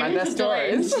I'm most of feeling my best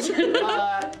stories?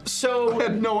 So I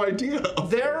had no idea.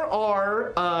 there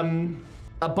are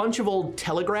a bunch of old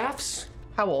telegraphs.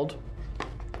 How old?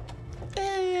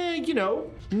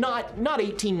 Not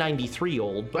 1893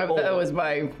 old, but old. That was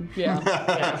my,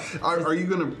 yeah. Are you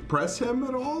going to press him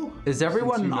at all? Is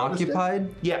everyone Since you noticed it?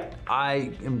 occupied? Yeah.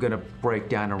 I am gonna break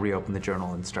down and reopen the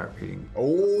journal and start reading. Oh.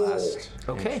 Last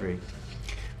Okay. entry.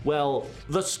 Well,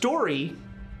 the story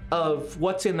of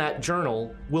what's in that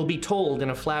journal will be told in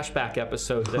a flashback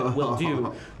episode that we'll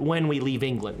do when we leave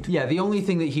England. Yeah, the only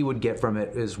thing that he would get from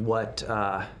it is what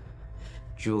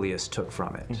Julius took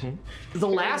from it. The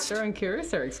last Sure and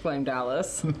curious, exclaimed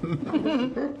Alice.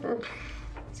 That's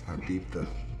how deep the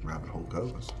rabbit hole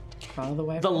goes. Follow the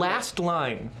way. the last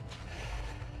line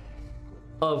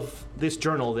of this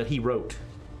journal that he wrote,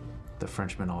 The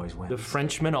Frenchman always wins. the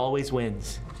Frenchman always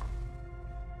wins.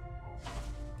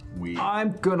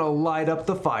 I'm gonna light up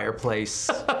the fireplace.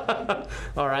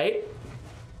 All right.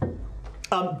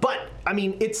 But I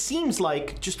mean, it seems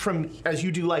like just from as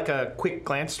you do like a quick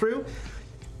glance through,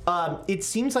 it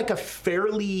seems like a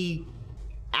fairly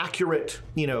accurate,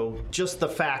 just the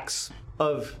facts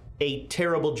of a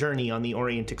terrible journey on the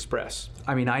Orient Express.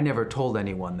 I mean, I never told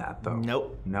anyone that though.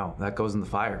 Nope. No, that goes in the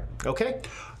fire. Okay.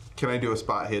 Can I do a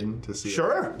spot hidden to see it?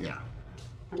 Sure. Yeah.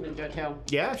 I'm gonna do it too.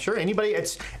 Yeah, sure. Anybody?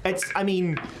 I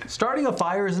mean, Starting a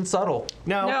fire isn't subtle.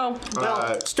 no. No.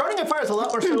 Well, starting a fire is a lot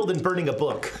more subtle than burning a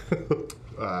book.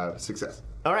 Success.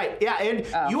 All right. Yeah, and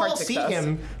you hard all see success.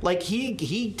 him like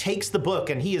he takes the book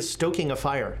and he is stoking a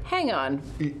fire. Hang on.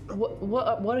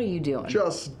 What are you doing?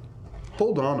 Just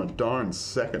hold on a darn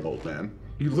second, old man.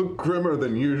 You look grimmer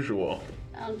than usual.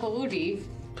 Uncle Rudy.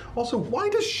 Also, why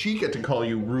does she get to call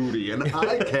you Rudy and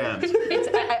I can't?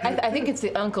 I think it's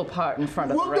the uncle part in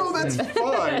front of Well, the no, rest. that's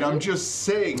fine. I'm just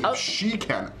saying, if she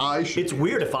can, I should. It's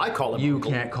weird if I call him You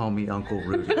Uncle. can't call me Uncle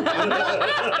Rudy.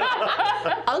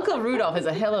 Uncle Rudolph is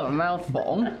a hell of a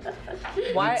mouthful.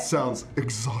 Why Sounds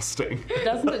exhausting.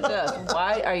 doesn't it just?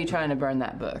 Why are you trying to burn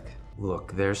that book?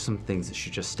 Look, there's some things that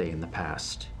should just stay in the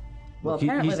past. Well, Look,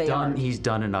 apparently they aren't. He's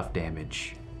done enough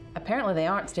damage. Apparently they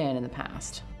aren't staying in the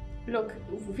past. Look,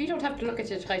 we don't have to look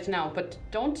at it right now, but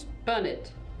don't burn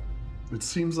it. It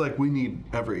seems like we need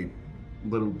every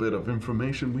little bit of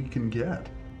information we can get.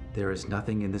 There is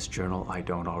nothing in this journal I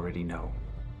don't already know.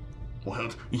 Well,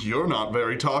 you're not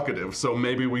very talkative, so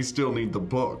maybe we still need the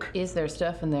book. Is there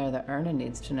stuff in there that Erna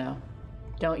needs to know?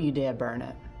 Don't you dare burn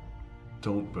it.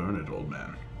 Don't burn it, old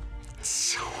man.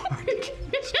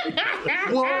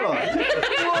 What?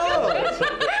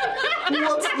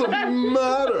 What's the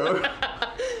matter?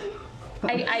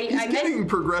 He's I getting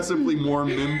progressively more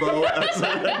Mimbo as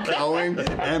I'm going,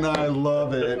 and I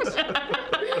love it.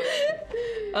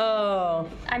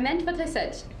 I meant what I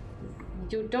said.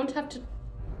 You don't have to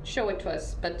show it to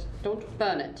us, but don't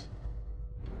burn it.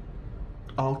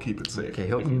 I'll keep it safe. Okay,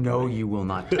 no, you will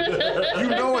not. You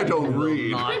know I don't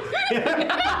read.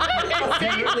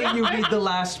 Apparently you read the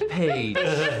last page.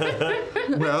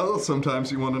 Well,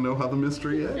 sometimes you want to know how the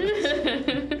mystery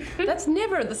is. That's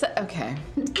never the same. Okay.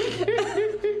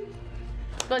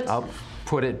 But I'll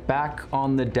put it back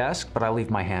on the desk, but I'll leave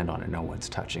my hand on it. No one's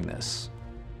touching this.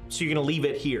 So you're gonna leave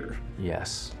it here.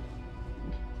 Yes.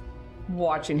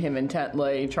 Watching him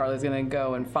intently, Charlie's gonna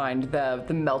go and find the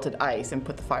melted ice and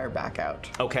put the fire back out.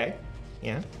 Okay.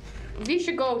 Yeah. we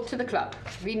should go to the club.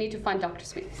 We need to find Dr.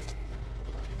 Smith.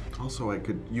 Also, I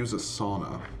could use a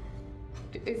sauna.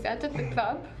 Is that at the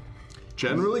club?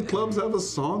 Generally, clubs have a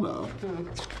sauna.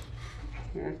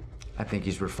 I think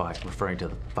he's referring to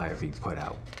the fire being put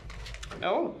out.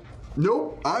 Oh.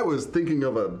 Nope, I was thinking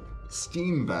of a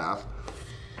steam bath.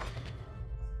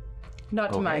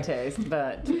 Not to my taste,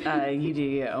 but you do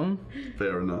you.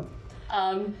 Fair enough.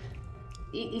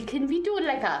 Can we do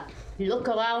like a look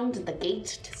around at the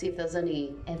gate to see if there's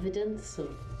any evidence of...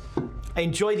 I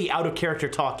enjoy the out-of-character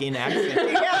talk in accent. To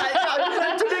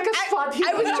make a spot here.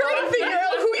 I was trying to figure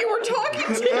out who you were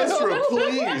talking to. Ezra,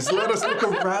 please, let us look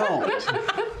around.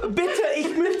 Bitte,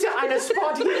 ich möchte eine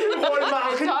Spot hier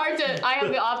machen. It's hard to... I have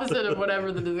the opposite of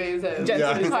whatever the disease is.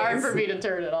 Yeah. It's hard for me to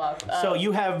turn it off. So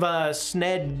you have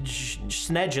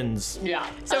Snedgens. Yeah.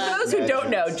 So for those who don't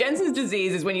know, Jensen's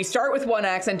disease is when you start with one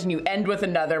accent and you end with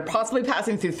another, possibly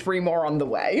passing through 3 more on the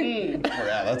way. Oh,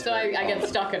 yeah, that's So I get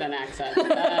stuck in an accent.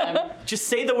 Just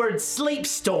say the word sleep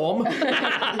storm.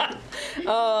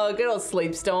 Oh, good old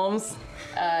sleep storms.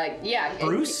 Yeah.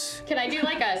 Bruce? Can I do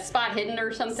like a spot hidden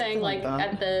or something like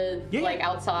at the like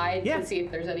outside Yeah. to see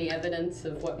if there's any evidence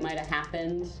of what might have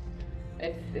happened?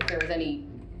 If there was any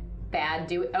bad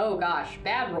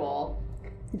bad roll.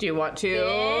 Do you want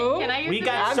to? Can I use We the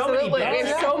got so many Absolutely. We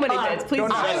bets. have so many bits. Please.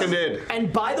 Seconded.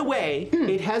 And by the way,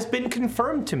 it has been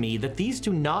confirmed to me that these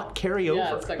do not carry over.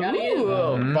 Yeah, so I gotta use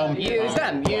them. Ooh. Bum, Use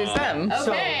them. Use them.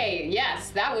 Okay, yes,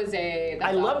 that was a.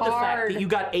 I love the fact that you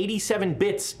got 87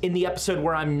 bits in the episode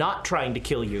where I'm not trying to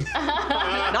kill you.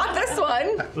 Not this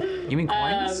one. You mean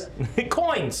coins?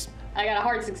 Coins. I got a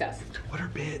hard success. What are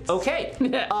bids? Okay.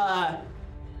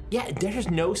 Yeah, there's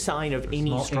no sign of any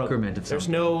Small struggle. increment of There's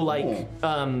something. no like,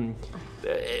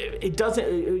 it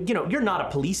doesn't. You're not a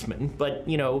policeman, but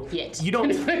Yet. you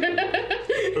don't.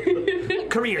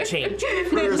 Career change.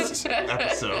 First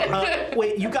episode.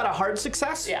 Wait, you got a hard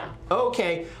success? Yeah.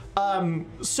 Okay.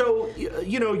 So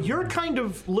you're kind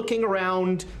of looking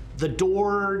around the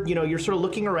door. You're sort of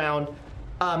looking around,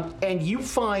 and you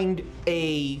find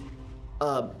a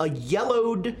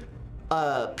yellowed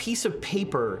piece of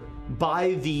paper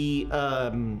by the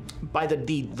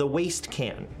waste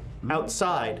can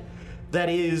outside. That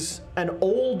is an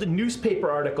old newspaper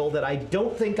article that I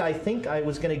don't think I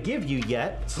was going to give you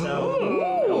yet. So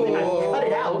I cut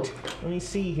it out. Let me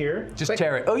see here. Just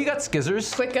tear it. Oh, you got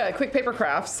skizzers. Quick paper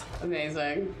crafts.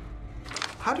 Amazing.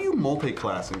 How do you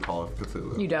multi-class in Call of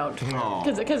Cthulhu? You don't. Oh.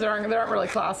 Because there aren't really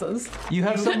classes. You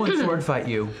have someone sword fight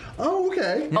you. Oh,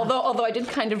 okay. Although I did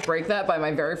kind of break that by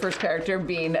my very first character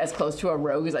being as close to a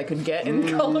rogue as I could get in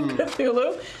Call of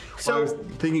Cthulhu. So I was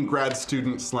thinking grad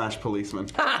student / policeman.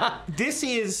 This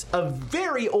is a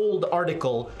very old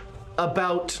article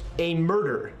about a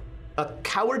murder, a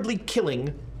cowardly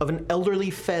killing of an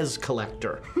elderly fez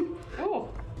collector. Oh.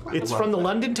 It's from the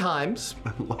London Times.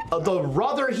 The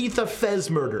Rotherheath Fez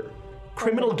murder.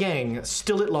 Criminal gang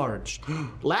still at large.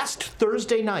 Last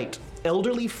Thursday night,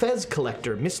 elderly fez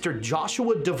collector Mr.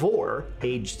 Joshua DeVore,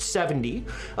 aged 70,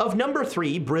 of number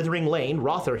 3 Brithering Lane,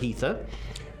 Rotherheath,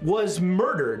 was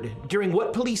murdered during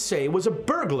what police say was a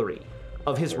burglary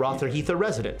of his Rotherheath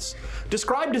residence.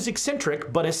 Described as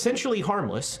eccentric but essentially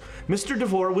harmless, Mr.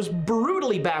 DeVore was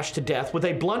brutally bashed to death with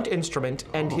a blunt instrument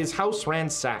and his house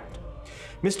ransacked.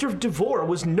 Mr. DeVore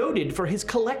was noted for his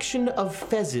collection of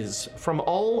fezzes from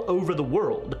all over the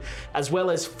world, as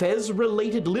well as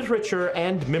fez-related literature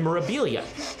and memorabilia.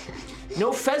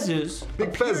 No fezzes.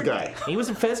 Big fez guy. He was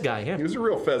a fez guy, yeah. He was a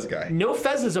real fez guy. No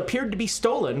fezzes appeared to be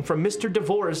stolen from Mr.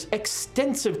 DeVore's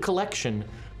extensive collection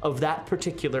of that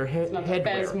particular Not headwear.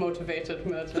 Fez motivated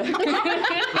murder.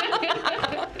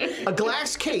 A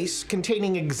glass case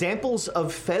containing examples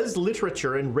of fez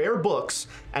literature and rare books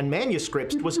and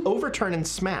manuscripts was overturned and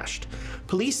smashed.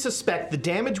 Police suspect the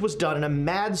damage was done in a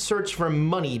mad search for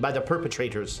money by the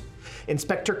perpetrators.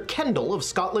 Inspector Kendall of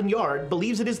Scotland Yard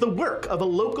believes it is the work of a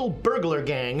local burglar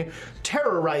gang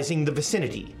terrorizing the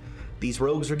vicinity. These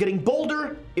rogues are getting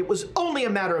bolder. It was only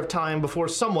a matter of time before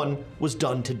someone was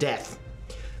done to death.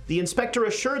 The inspector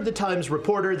assured the Times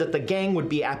reporter that the gang would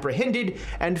be apprehended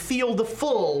and feel the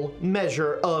full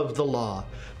measure of the law.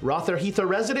 Rotherheath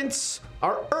residents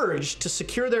are urged to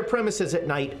secure their premises at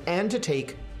night and to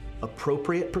take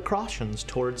appropriate precautions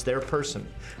towards their person.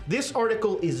 This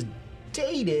article is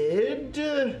dated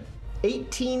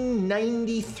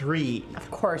 1893. Of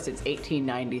course, it's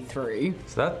 1893.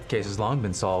 So that case has long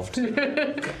been solved.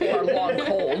 Or long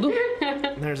cold.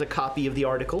 There's a copy of the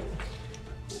article.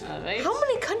 Right. How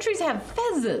many countries have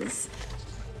fezzes?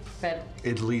 But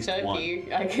At least one.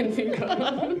 Turkey, I can think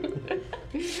of.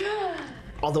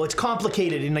 Although it's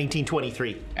complicated in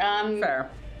 1923.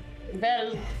 Fair.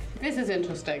 Well, this is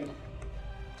interesting.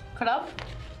 Club?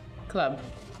 Club.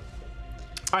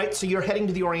 All right, so you're heading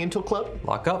to the Oriental Club?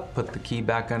 Lock up, put the key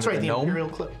back under Sorry, the the gnome. Imperial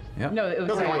Club. Yep. No, it was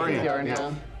No, the Orient. Orient,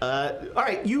 Orient. All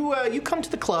right, you come to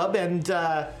the club, and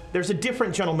there's a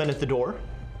different gentleman at the door,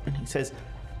 and he says,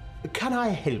 "Can I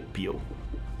help you?"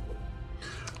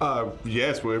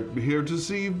 Yes, we're here to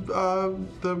see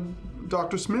the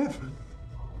Dr. Smith.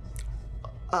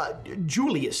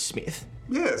 Julius Smith.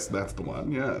 Yes, that's the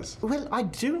one, yes. Well, I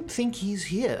don't think he's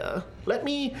here. Let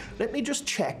me just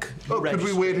check. Oh, could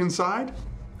we wait inside?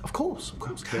 Of course.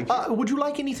 Thank you. Would you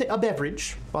like anything, a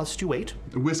beverage whilst you wait?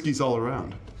 Whiskey's all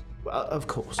around. Of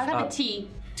course. I'll have a tea.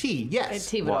 Tea, yes.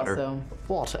 Tea, but Water. also.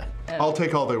 Water. I'll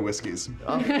take all their whiskeys.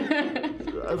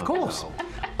 Of course.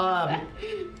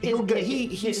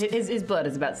 His blood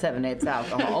is about 7/8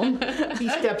 alcohol. He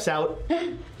steps out.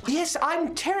 Yes,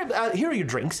 I'm terribly. Here are your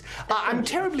drinks. I'm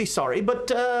terribly sorry, but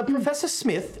Professor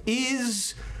Smith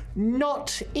is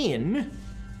not in.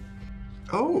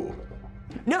 Oh.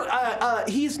 No,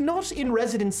 he's not in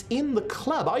residence in the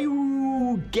club. Are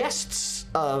you guests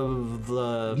of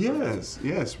the?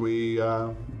 Yes, we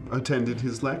attended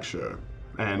his lecture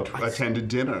and attended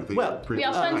dinner. We are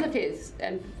friends of his,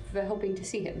 and we're hoping to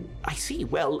see him. I see.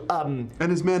 Well,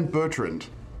 And his man Bertrand.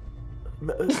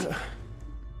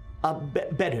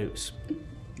 Beddoes.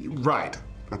 Right,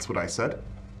 that's what I said.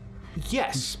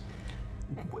 Yes.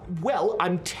 Well,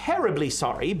 I'm terribly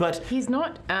sorry, but He's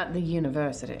not at the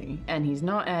university, and he's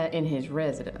not in his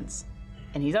residence,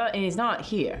 and he's not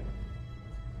here.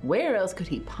 Where else could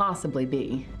he possibly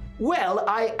be? well,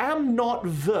 I am not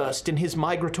versed in his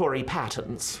migratory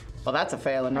patterns. Well, that's a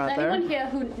failing right there. Anyone here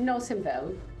who knows him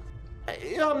well?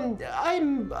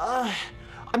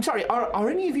 I'm sorry. Are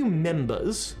any of you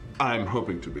members? I'm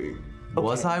hoping to be.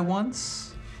 Was I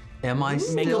once? Am I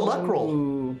still? Make a luck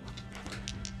roll.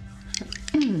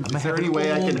 Is there any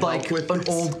way I can help like with an this?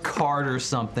 old card or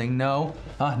something? No.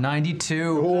 92.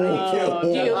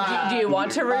 Do you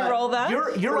want to re-roll that?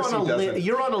 You're course on he a doesn't.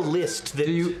 you're on a list that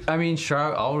Do you? I mean,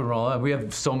 sure. I'll roll it. We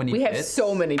have so many. We have bits.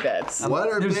 so many bits. What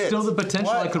are There's bits? still the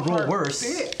potential I could roll are worse.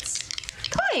 bits?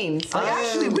 Kinds.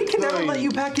 Actually, we can never let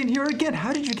you back in here again.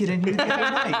 How did you get in here the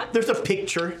other night? there's a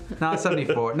picture. No,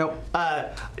 74. No.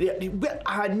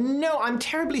 No, I'm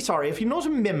terribly sorry. If you're not a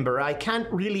member, I can't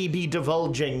really be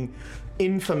divulging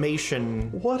information.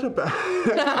 What about?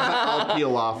 I'll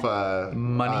peel off a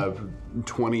Money?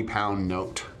 20-pound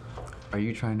note. Are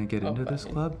you trying to get into this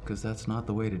club? Because that's not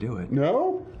the way to do it.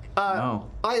 No? No.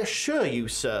 I assure you,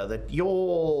 sir, that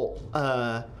your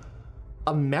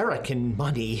American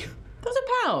money. Those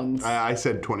are pounds. I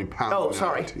said 20-pound. Oh, note.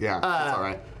 sorry. Yeah, that's all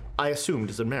right. I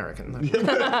assumed is American.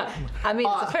 I mean,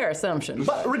 it's a fair assumption.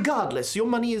 But regardless, your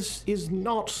money is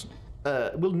not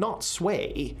will not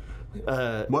sway.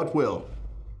 What will?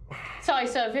 Sorry,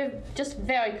 sir, we're just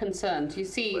very concerned. You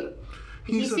see,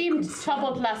 he he's a seemed good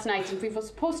troubled last night, and we were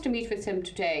supposed to meet with him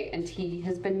today, and he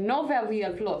has been nowhere we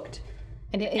have looked.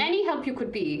 And Any help you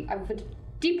could be, I would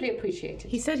deeply appreciate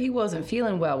it. he said he wasn't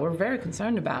feeling well. We're very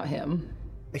concerned about him.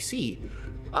 I see.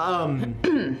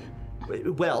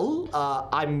 Well,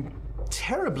 I'm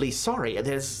terribly sorry.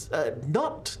 There's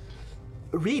not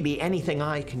really anything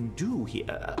I can do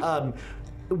here.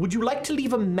 Would you like to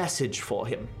leave a message for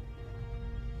him?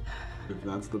 If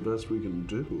that's the best we can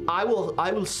do. I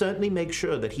will certainly make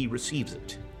sure that he receives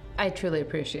it. I truly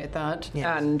appreciate that.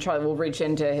 Yes. And Charlie will reach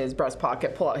into his breast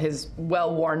pocket, pull out his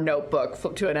well-worn notebook,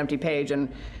 flip to an empty page, and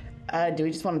Do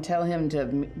we just want to tell him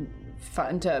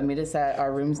to meet us at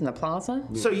our rooms in the plaza?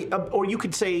 So, or you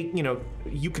could say,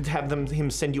 you could have him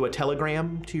send you a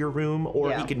telegram to your room, or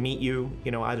Yeah. he could meet you.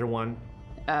 Either one.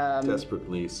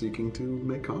 Desperately seeking to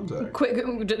make contact.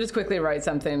 just quickly write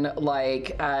something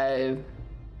like,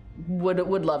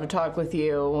 would love to talk with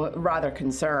you, rather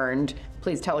concerned.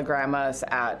 Please telegram us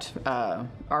at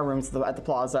our rooms at the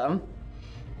plaza.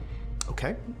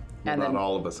 Okay. And Not then,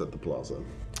 all of us at the plaza.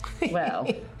 well,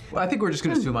 I think we're just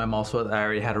going to assume I'm also. I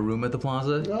already had a room at the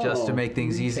plaza just to make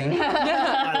things easy.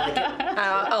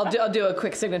 I'll do a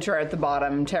quick signature at the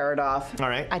bottom, tear it off. All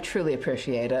right. I truly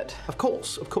appreciate it. Of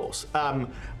course.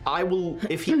 I will,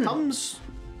 if he comes,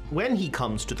 when he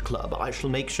comes to the club, I shall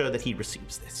make sure that he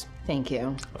receives this. Thank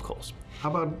you. Of course.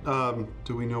 How about,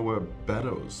 do we know where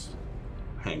Beddoes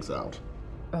hangs out?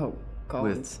 Oh, God.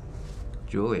 With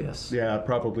Julius. Yeah,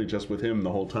 probably just with him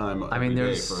the whole time. I mean, every day,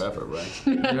 there's- forever, right?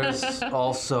 There's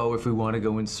also, if we want to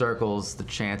go in circles, the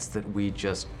chance that we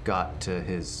just got to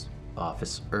his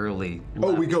office early.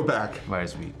 Oh, we go back. Right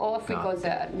as we Or if we got go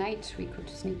there at night, we could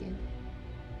sneak in.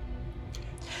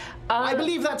 I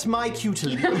believe that's my cue to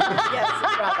leave. Yes,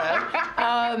 rather.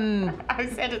 I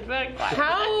said it very quiet.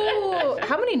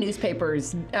 How many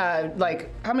newspapers,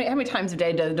 how many times a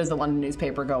day does the London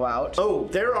newspaper go out? Oh,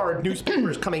 there are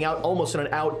newspapers coming out almost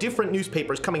on different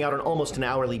newspapers coming out on almost an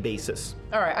hourly basis.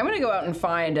 All right, I'm going to go out and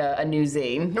find a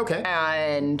newsie. Okay.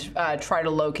 And try to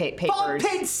locate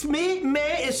papers.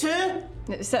 Smith, sir?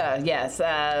 So, yes,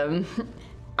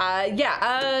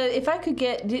 If I could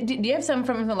get, do you have some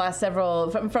from the last several,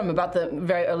 from about the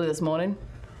very early this morning?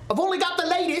 I've only got the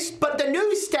latest, but the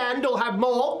newsstand will have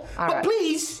more. But right.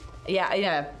 please.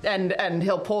 Yeah, and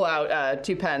he'll pull out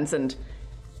 2 pence and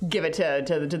give it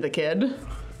to the kid.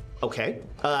 Okay,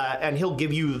 and he'll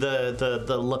give you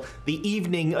the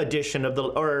evening edition of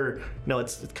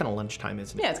it's kind of lunchtime,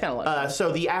 isn't it? Yeah, it's kind of lunchtime.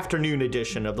 So the afternoon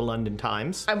edition of the London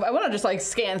Times. I want to just like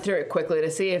scan through it quickly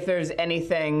to see if there's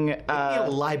anything. A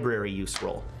library use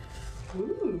roll.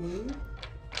 Ooh.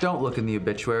 Don't look in the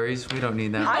obituaries. We don't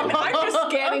need that. I'm just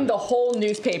scanning the whole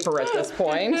newspaper at this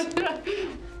point.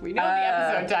 We know the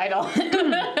episode title.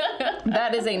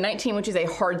 That is a 19, which is a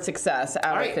hard success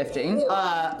out of 50.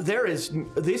 There is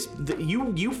this.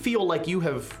 You feel like you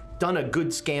have done a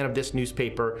good scan of this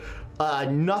newspaper.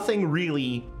 Nothing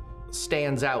really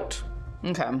stands out.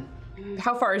 Okay.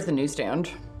 How far is the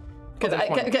newsstand? Because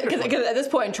there's at this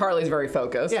point, Charlie's very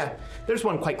focused. Yeah, there's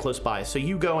one quite close by. So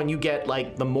you go and you get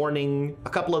like a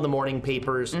couple of the morning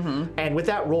papers, and with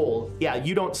that roll,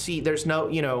 you don't see. There's no,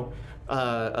 you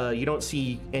don't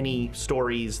see any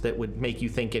stories that would make you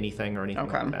think anything or anything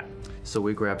like that. So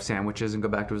we grab sandwiches and go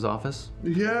back to his office?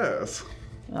 Yes.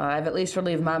 I've at least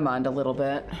relieved my mind a little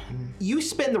bit. You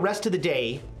spend the rest of the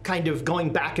day kind of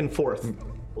going back and forth,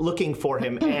 looking for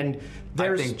him, and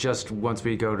there's... I think just once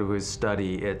we go to his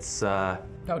study, it's... to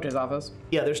his office?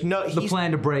 Yeah, there's no... The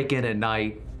plan to break in at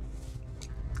night,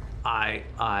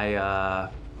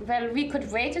 Well, we could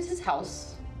wait at his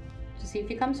house to see if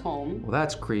he comes home. Well,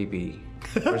 that's creepy.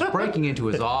 There's breaking into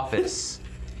his office.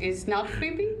 Is not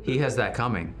creepy? He has that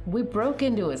coming. We broke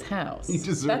into his house. He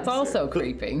deserves That's also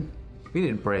creepy. We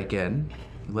didn't break in.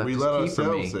 We let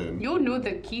ourselves in. You knew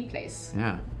the key place.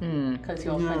 Yeah. Because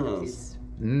you're friend of his.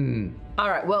 All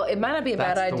right, well, it might not be a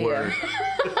bad That's the idea. word.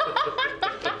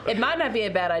 It might not be a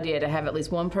bad idea to have at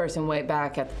least one person wait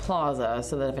back at the plaza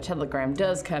so that if a telegram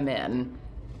does come in,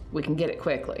 we can get it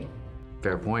quickly.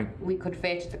 Fair point. We could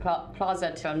wait at the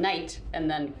plaza till night and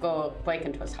then go break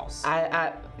into his house.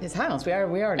 His house? We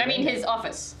are. I mean, his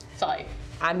office. Sorry.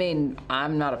 I mean,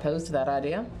 I'm not opposed to that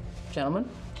idea, gentlemen.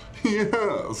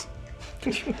 Yes.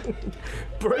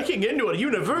 Breaking into a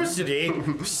university?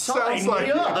 Sign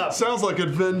me up. Sounds like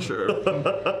adventure.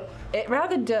 It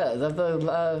rather does, of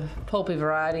the pulpy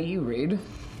variety you read.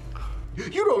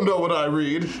 You don't know what I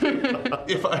read.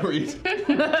 If I read.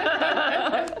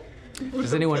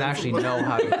 Does anyone actually know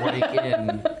how to break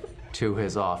in to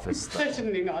his office, though?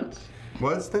 Certainly not.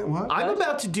 What's that? What? I'm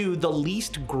about to do the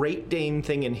least Great Dane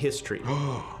thing in history.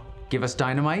 Give us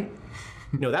dynamite?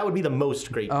 No, that would be the most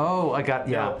Great Dane. Oh, I got,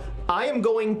 yeah. Now, I am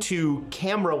going to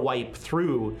camera wipe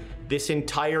through this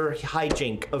entire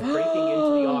hijink of breaking into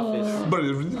the office.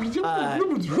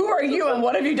 Who are you and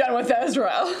what have you done with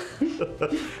Ezra?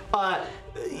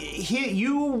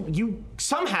 You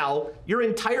somehow, your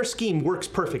entire scheme works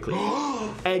perfectly.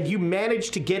 And you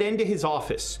manage to get into his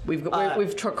office. We've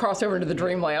crossed over into the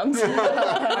Dreamlands.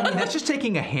 I mean, that's just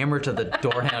taking a hammer to the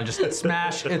door handle, just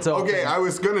smash, it's open. Okay, I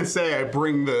was gonna say I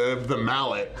bring the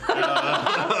mallet.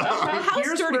 How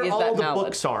Here's sturdy where is all that the mallet?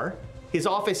 books are. His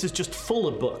office is just full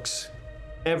of books.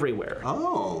 Everywhere.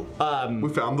 Oh. We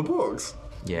found the books.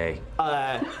 Yay.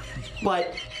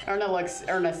 But Erna looks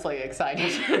earnestly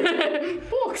excited.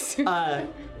 Books.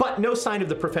 but no sign of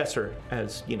the professor,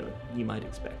 as you might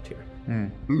expect here.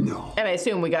 No. And I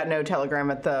assume we got no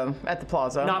telegram at the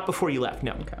plaza. Not before you left,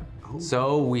 no. Okay.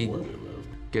 So we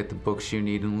get the books you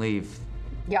need and leave.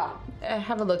 Yeah.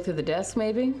 Have a look through the desk,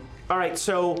 maybe. All right,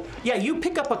 so yeah, you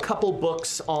pick up a couple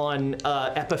books on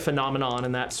epiphenomenon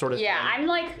and that sort of thing. Yeah, I'm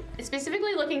like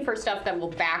specifically looking for stuff that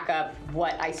will back up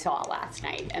what I saw last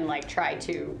night and like try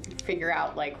to figure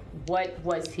out like what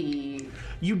was he.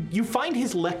 You find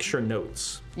his lecture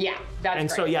notes. Yeah, that's And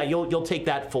great. so yeah, you'll take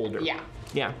that folder. Yeah.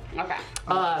 Yeah. Okay.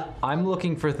 I'm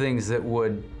looking for things that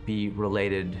would be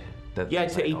related. Yeah,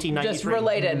 to 1893. Just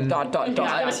related. ...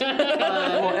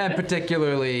 Well, and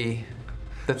particularly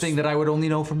the thing that I would only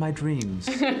know from my dreams.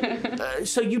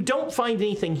 So you don't find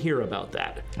anything here about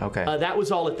that. Okay. That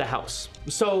was all at the house.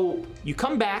 So you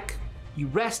come back, you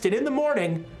rest, and in the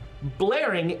morning,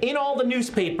 blaring in all the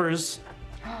newspapers,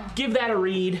 give that a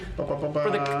read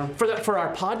for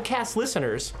our podcast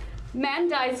listeners. Man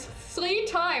dies 3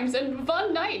 times in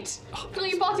one night.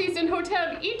 3 bodies in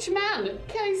hotel, each man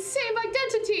carries same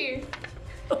identity.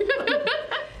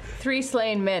 3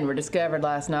 slain men were discovered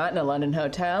last night in a London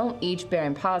hotel, each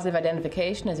bearing positive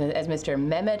identification as Mr.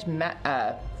 Mehmet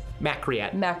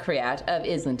Makriat of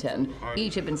Islington.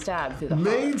 Each had been stabbed through the heart.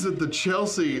 Maids at the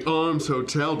Chelsea Arms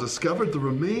Hotel discovered the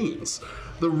remains.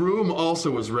 The room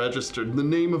also was registered in the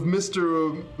name of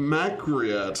Mr.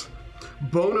 Makriat.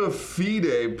 bona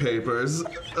fide papers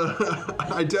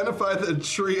identify the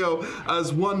trio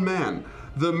as one man.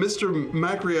 The Mr.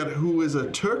 Makriat, who is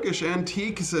a Turkish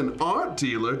antiques and art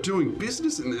dealer doing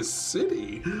business in this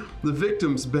city. The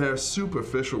victims bear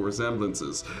superficial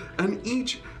resemblances, and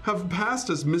each have passed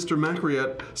as Mr.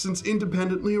 Makriat since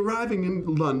independently arriving in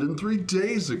London 3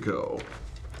 days ago.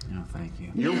 No, thank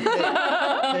you.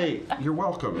 Hey, you're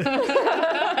welcome.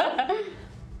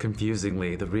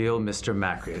 Confusingly, the real Mr.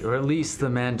 Makriat, or at least the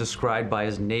man described by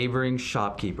his neighboring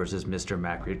shopkeepers as Mr.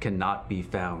 Makriat, cannot be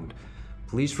found.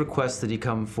 Police request that he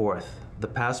come forth. The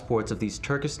passports of these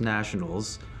Turkish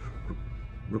nationals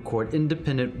record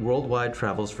independent worldwide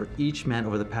travels for each man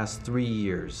over the past 3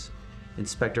 years.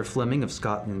 Inspector Fleming of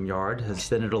Scotland Yard has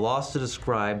been at a loss to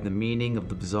describe the meaning of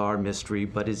the bizarre mystery,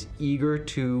 but is eager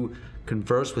to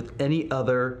converse with any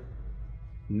other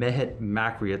Mehet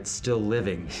Makriat still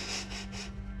living.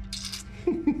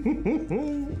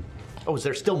 Oh, is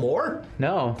there still more?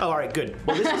 No. Oh, all right, good.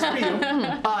 Well, this is for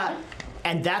you.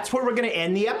 And that's where we're going to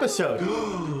end the episode.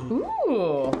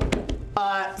 Ooh.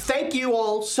 Thank you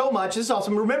all so much. This is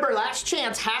awesome. Remember, last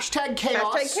chance,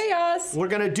 #chaos. #chaos. We're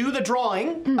going to do the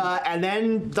drawing, and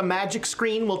then the magic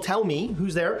screen will tell me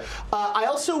who's there. I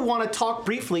also want to talk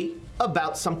briefly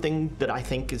about something that I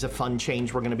think is a fun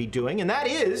change we're going to be doing, and that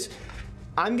is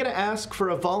I'm going to ask for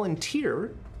a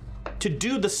volunteer to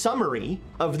do the summary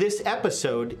of this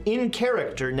episode in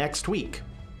character next week.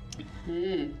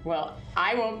 Well,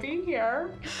 I won't be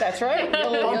here. That's right.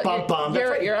 Bum, bum, bum.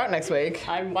 That's right. You're out next week.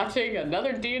 I'm watching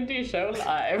another D&D show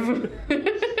live.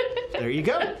 There you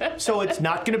go. So it's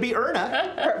not going to be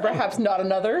Erna. Perhaps not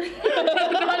another.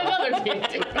 Not another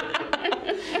D&D.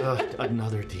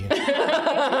 Another D&D.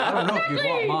 I don't know if you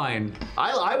want mine.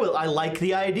 I will. I like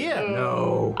the idea.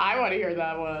 No. I want to hear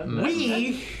that one.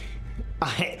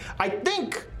 I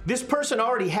think this person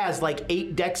already has like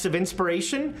 8 decks of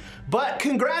inspiration, but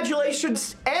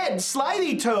congratulations, Ed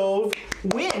Slithy Tove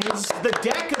wins the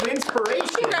deck of inspiration.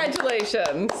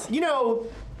 Congratulations. You know,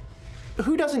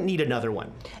 who doesn't need another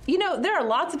one? You know, there are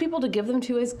lots of people to give them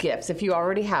to as gifts if you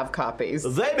already have copies.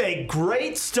 They make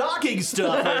great stocking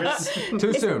stuffers.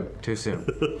 Too soon. Too soon.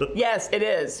 Yes, it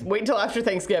is. Wait until after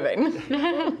Thanksgiving.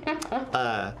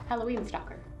 Halloween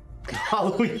stalker.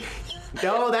 Halloween.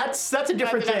 No, that's a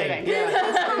different thing.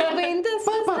 Halloween, this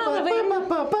is Halloween.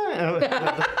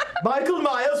 Michael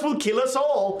Myers will kill us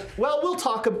all. Well,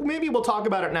 maybe we'll talk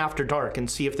about it in After Dark and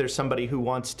see if there's somebody who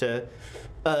wants to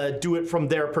do it from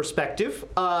their perspective.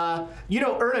 You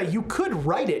know, Erna, you could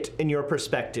write it in your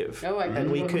perspective. Oh, I could.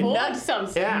 And we could.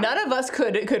 None of us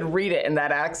could read it in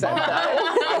that accent, though.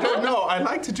 I don't know. I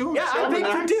like to do a German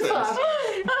accent.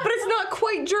 But it's not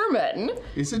quite German.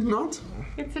 Is it not?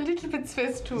 It's a little bit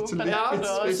Swiss too. It's a little bit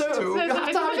Swiss so- too. There's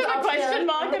a question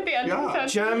mark at the end of the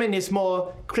sentence. German is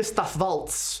more Christoph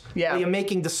Waltz. Yeah. Where you're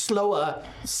making the slower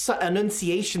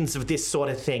enunciations of this sort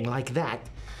of thing, like that.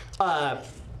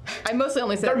 I mostly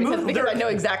only said it because I know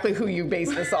exactly who you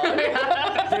base this on.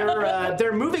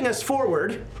 They're moving us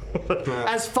forward.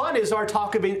 As fun as our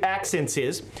talk of accents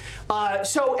is.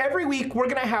 So every week we're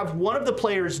going to have one of the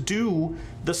players do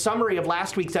the summary of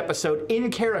last week's episode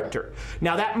in character.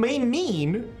 Now that may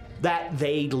mean that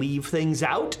they leave things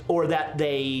out or that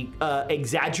they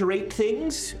exaggerate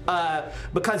things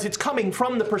because it's coming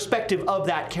from the perspective of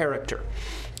that character.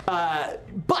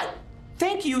 But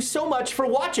thank you so much for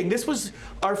watching. This was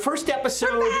our first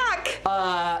episode. We're back.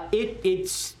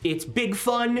 It's big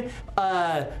fun.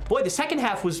 Boy, the second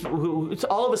half was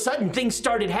all of a sudden things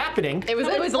started happening. It was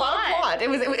a lot of plot. It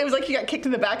was like you got kicked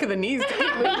in the back of the knees to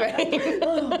keep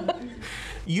moving.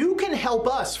 You can help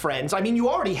us, friends. I mean, you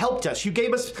already helped us. You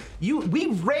gave us. We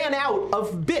ran out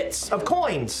of bits of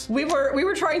coins. We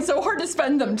were trying so hard to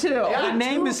spend them too. The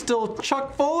name is still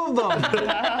chock full of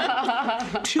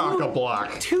them.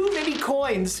 Chock-a-block. Too many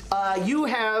coins. You've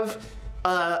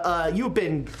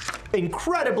been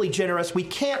incredibly generous. We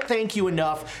can't thank you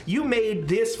enough. You made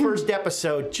this first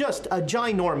episode just a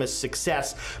ginormous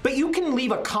success. But you can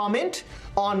leave a comment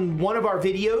on one of our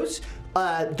videos.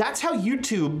 That's how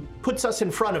YouTube puts us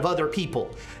in front of other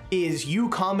people, is you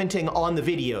commenting on the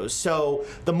videos. So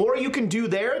the more you can do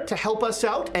there to help us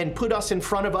out and put us in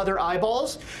front of other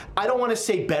eyeballs, I don't want to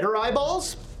say better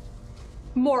eyeballs,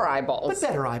 More eyeballs. but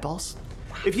better eyeballs.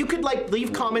 If you could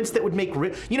leave comments that would make,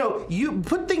 you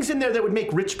put things in there that would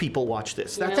make rich people watch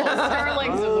this. That's all.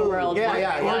 Sterlings of the world.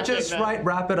 Yeah. Or just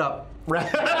wrap it up.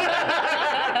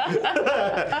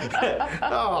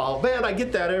 Oh man, I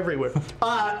get that everywhere.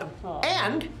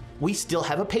 And we still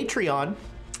have a Patreon,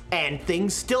 and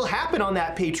things still happen on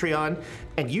that Patreon,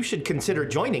 and you should consider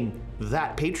joining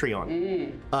that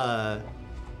Patreon.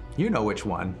 You know which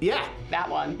one. Yeah. That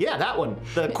one. Yeah, that one.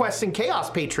 The Quests and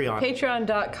Chaos Patreon.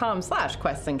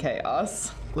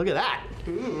 Patreon.com/questsandchaos. Look at that.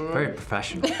 Very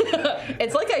professional.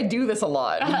 It's like I do this a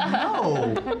lot.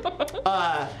 No.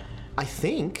 I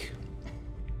think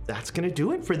that's going to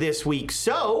do it for this week.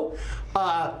 So,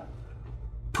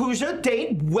 Pooja,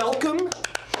 Dane, welcome.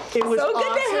 It was So good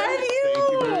awesome. to have you.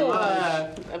 Thank you very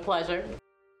much. A pleasure.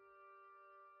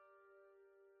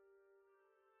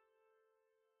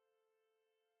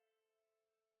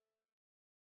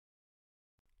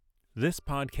 This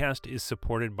podcast is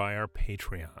supported by our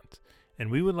Patreons, and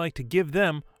we would like to give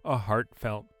them a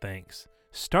heartfelt thanks,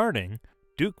 starting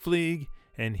Duke Fleeg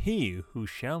and He Who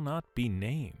Shall Not Be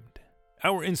Named.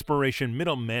 Our inspiration,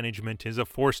 Middle Management, is a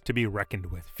force to be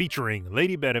reckoned with, featuring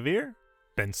Lady Bedivere,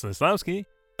 Ben Slislawski,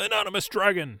 Anonymous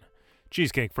Dragon,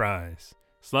 Cheesecake Fries,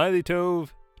 Slyly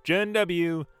Tove, Jen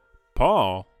W.,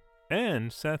 Paul,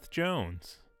 and Seth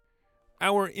Jones.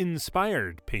 Our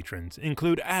inspired patrons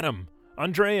include Adam,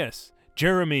 Andreas,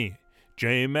 Jeremy,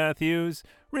 Jay Matthews,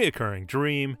 Reoccurring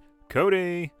Dream,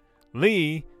 Cody,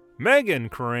 Lee, Megan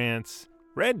Krantz,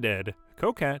 Red Dead,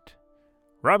 Coquette,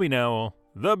 Robbie Nowell,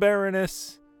 The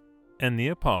Baroness, and the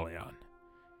Apollyon.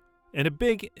 And a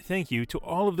big thank you to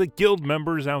all of the guild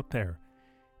members out there.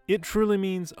 It truly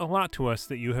means a lot to us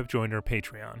that you have joined our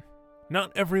Patreon.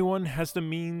 Not everyone has the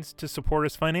means to support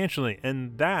us financially,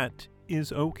 and that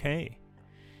is okay.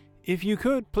 If you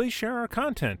could, please share our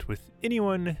content with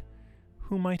anyone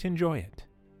who might enjoy it.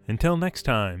 Until next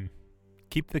time,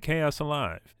 keep the chaos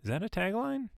alive. Is that a tagline?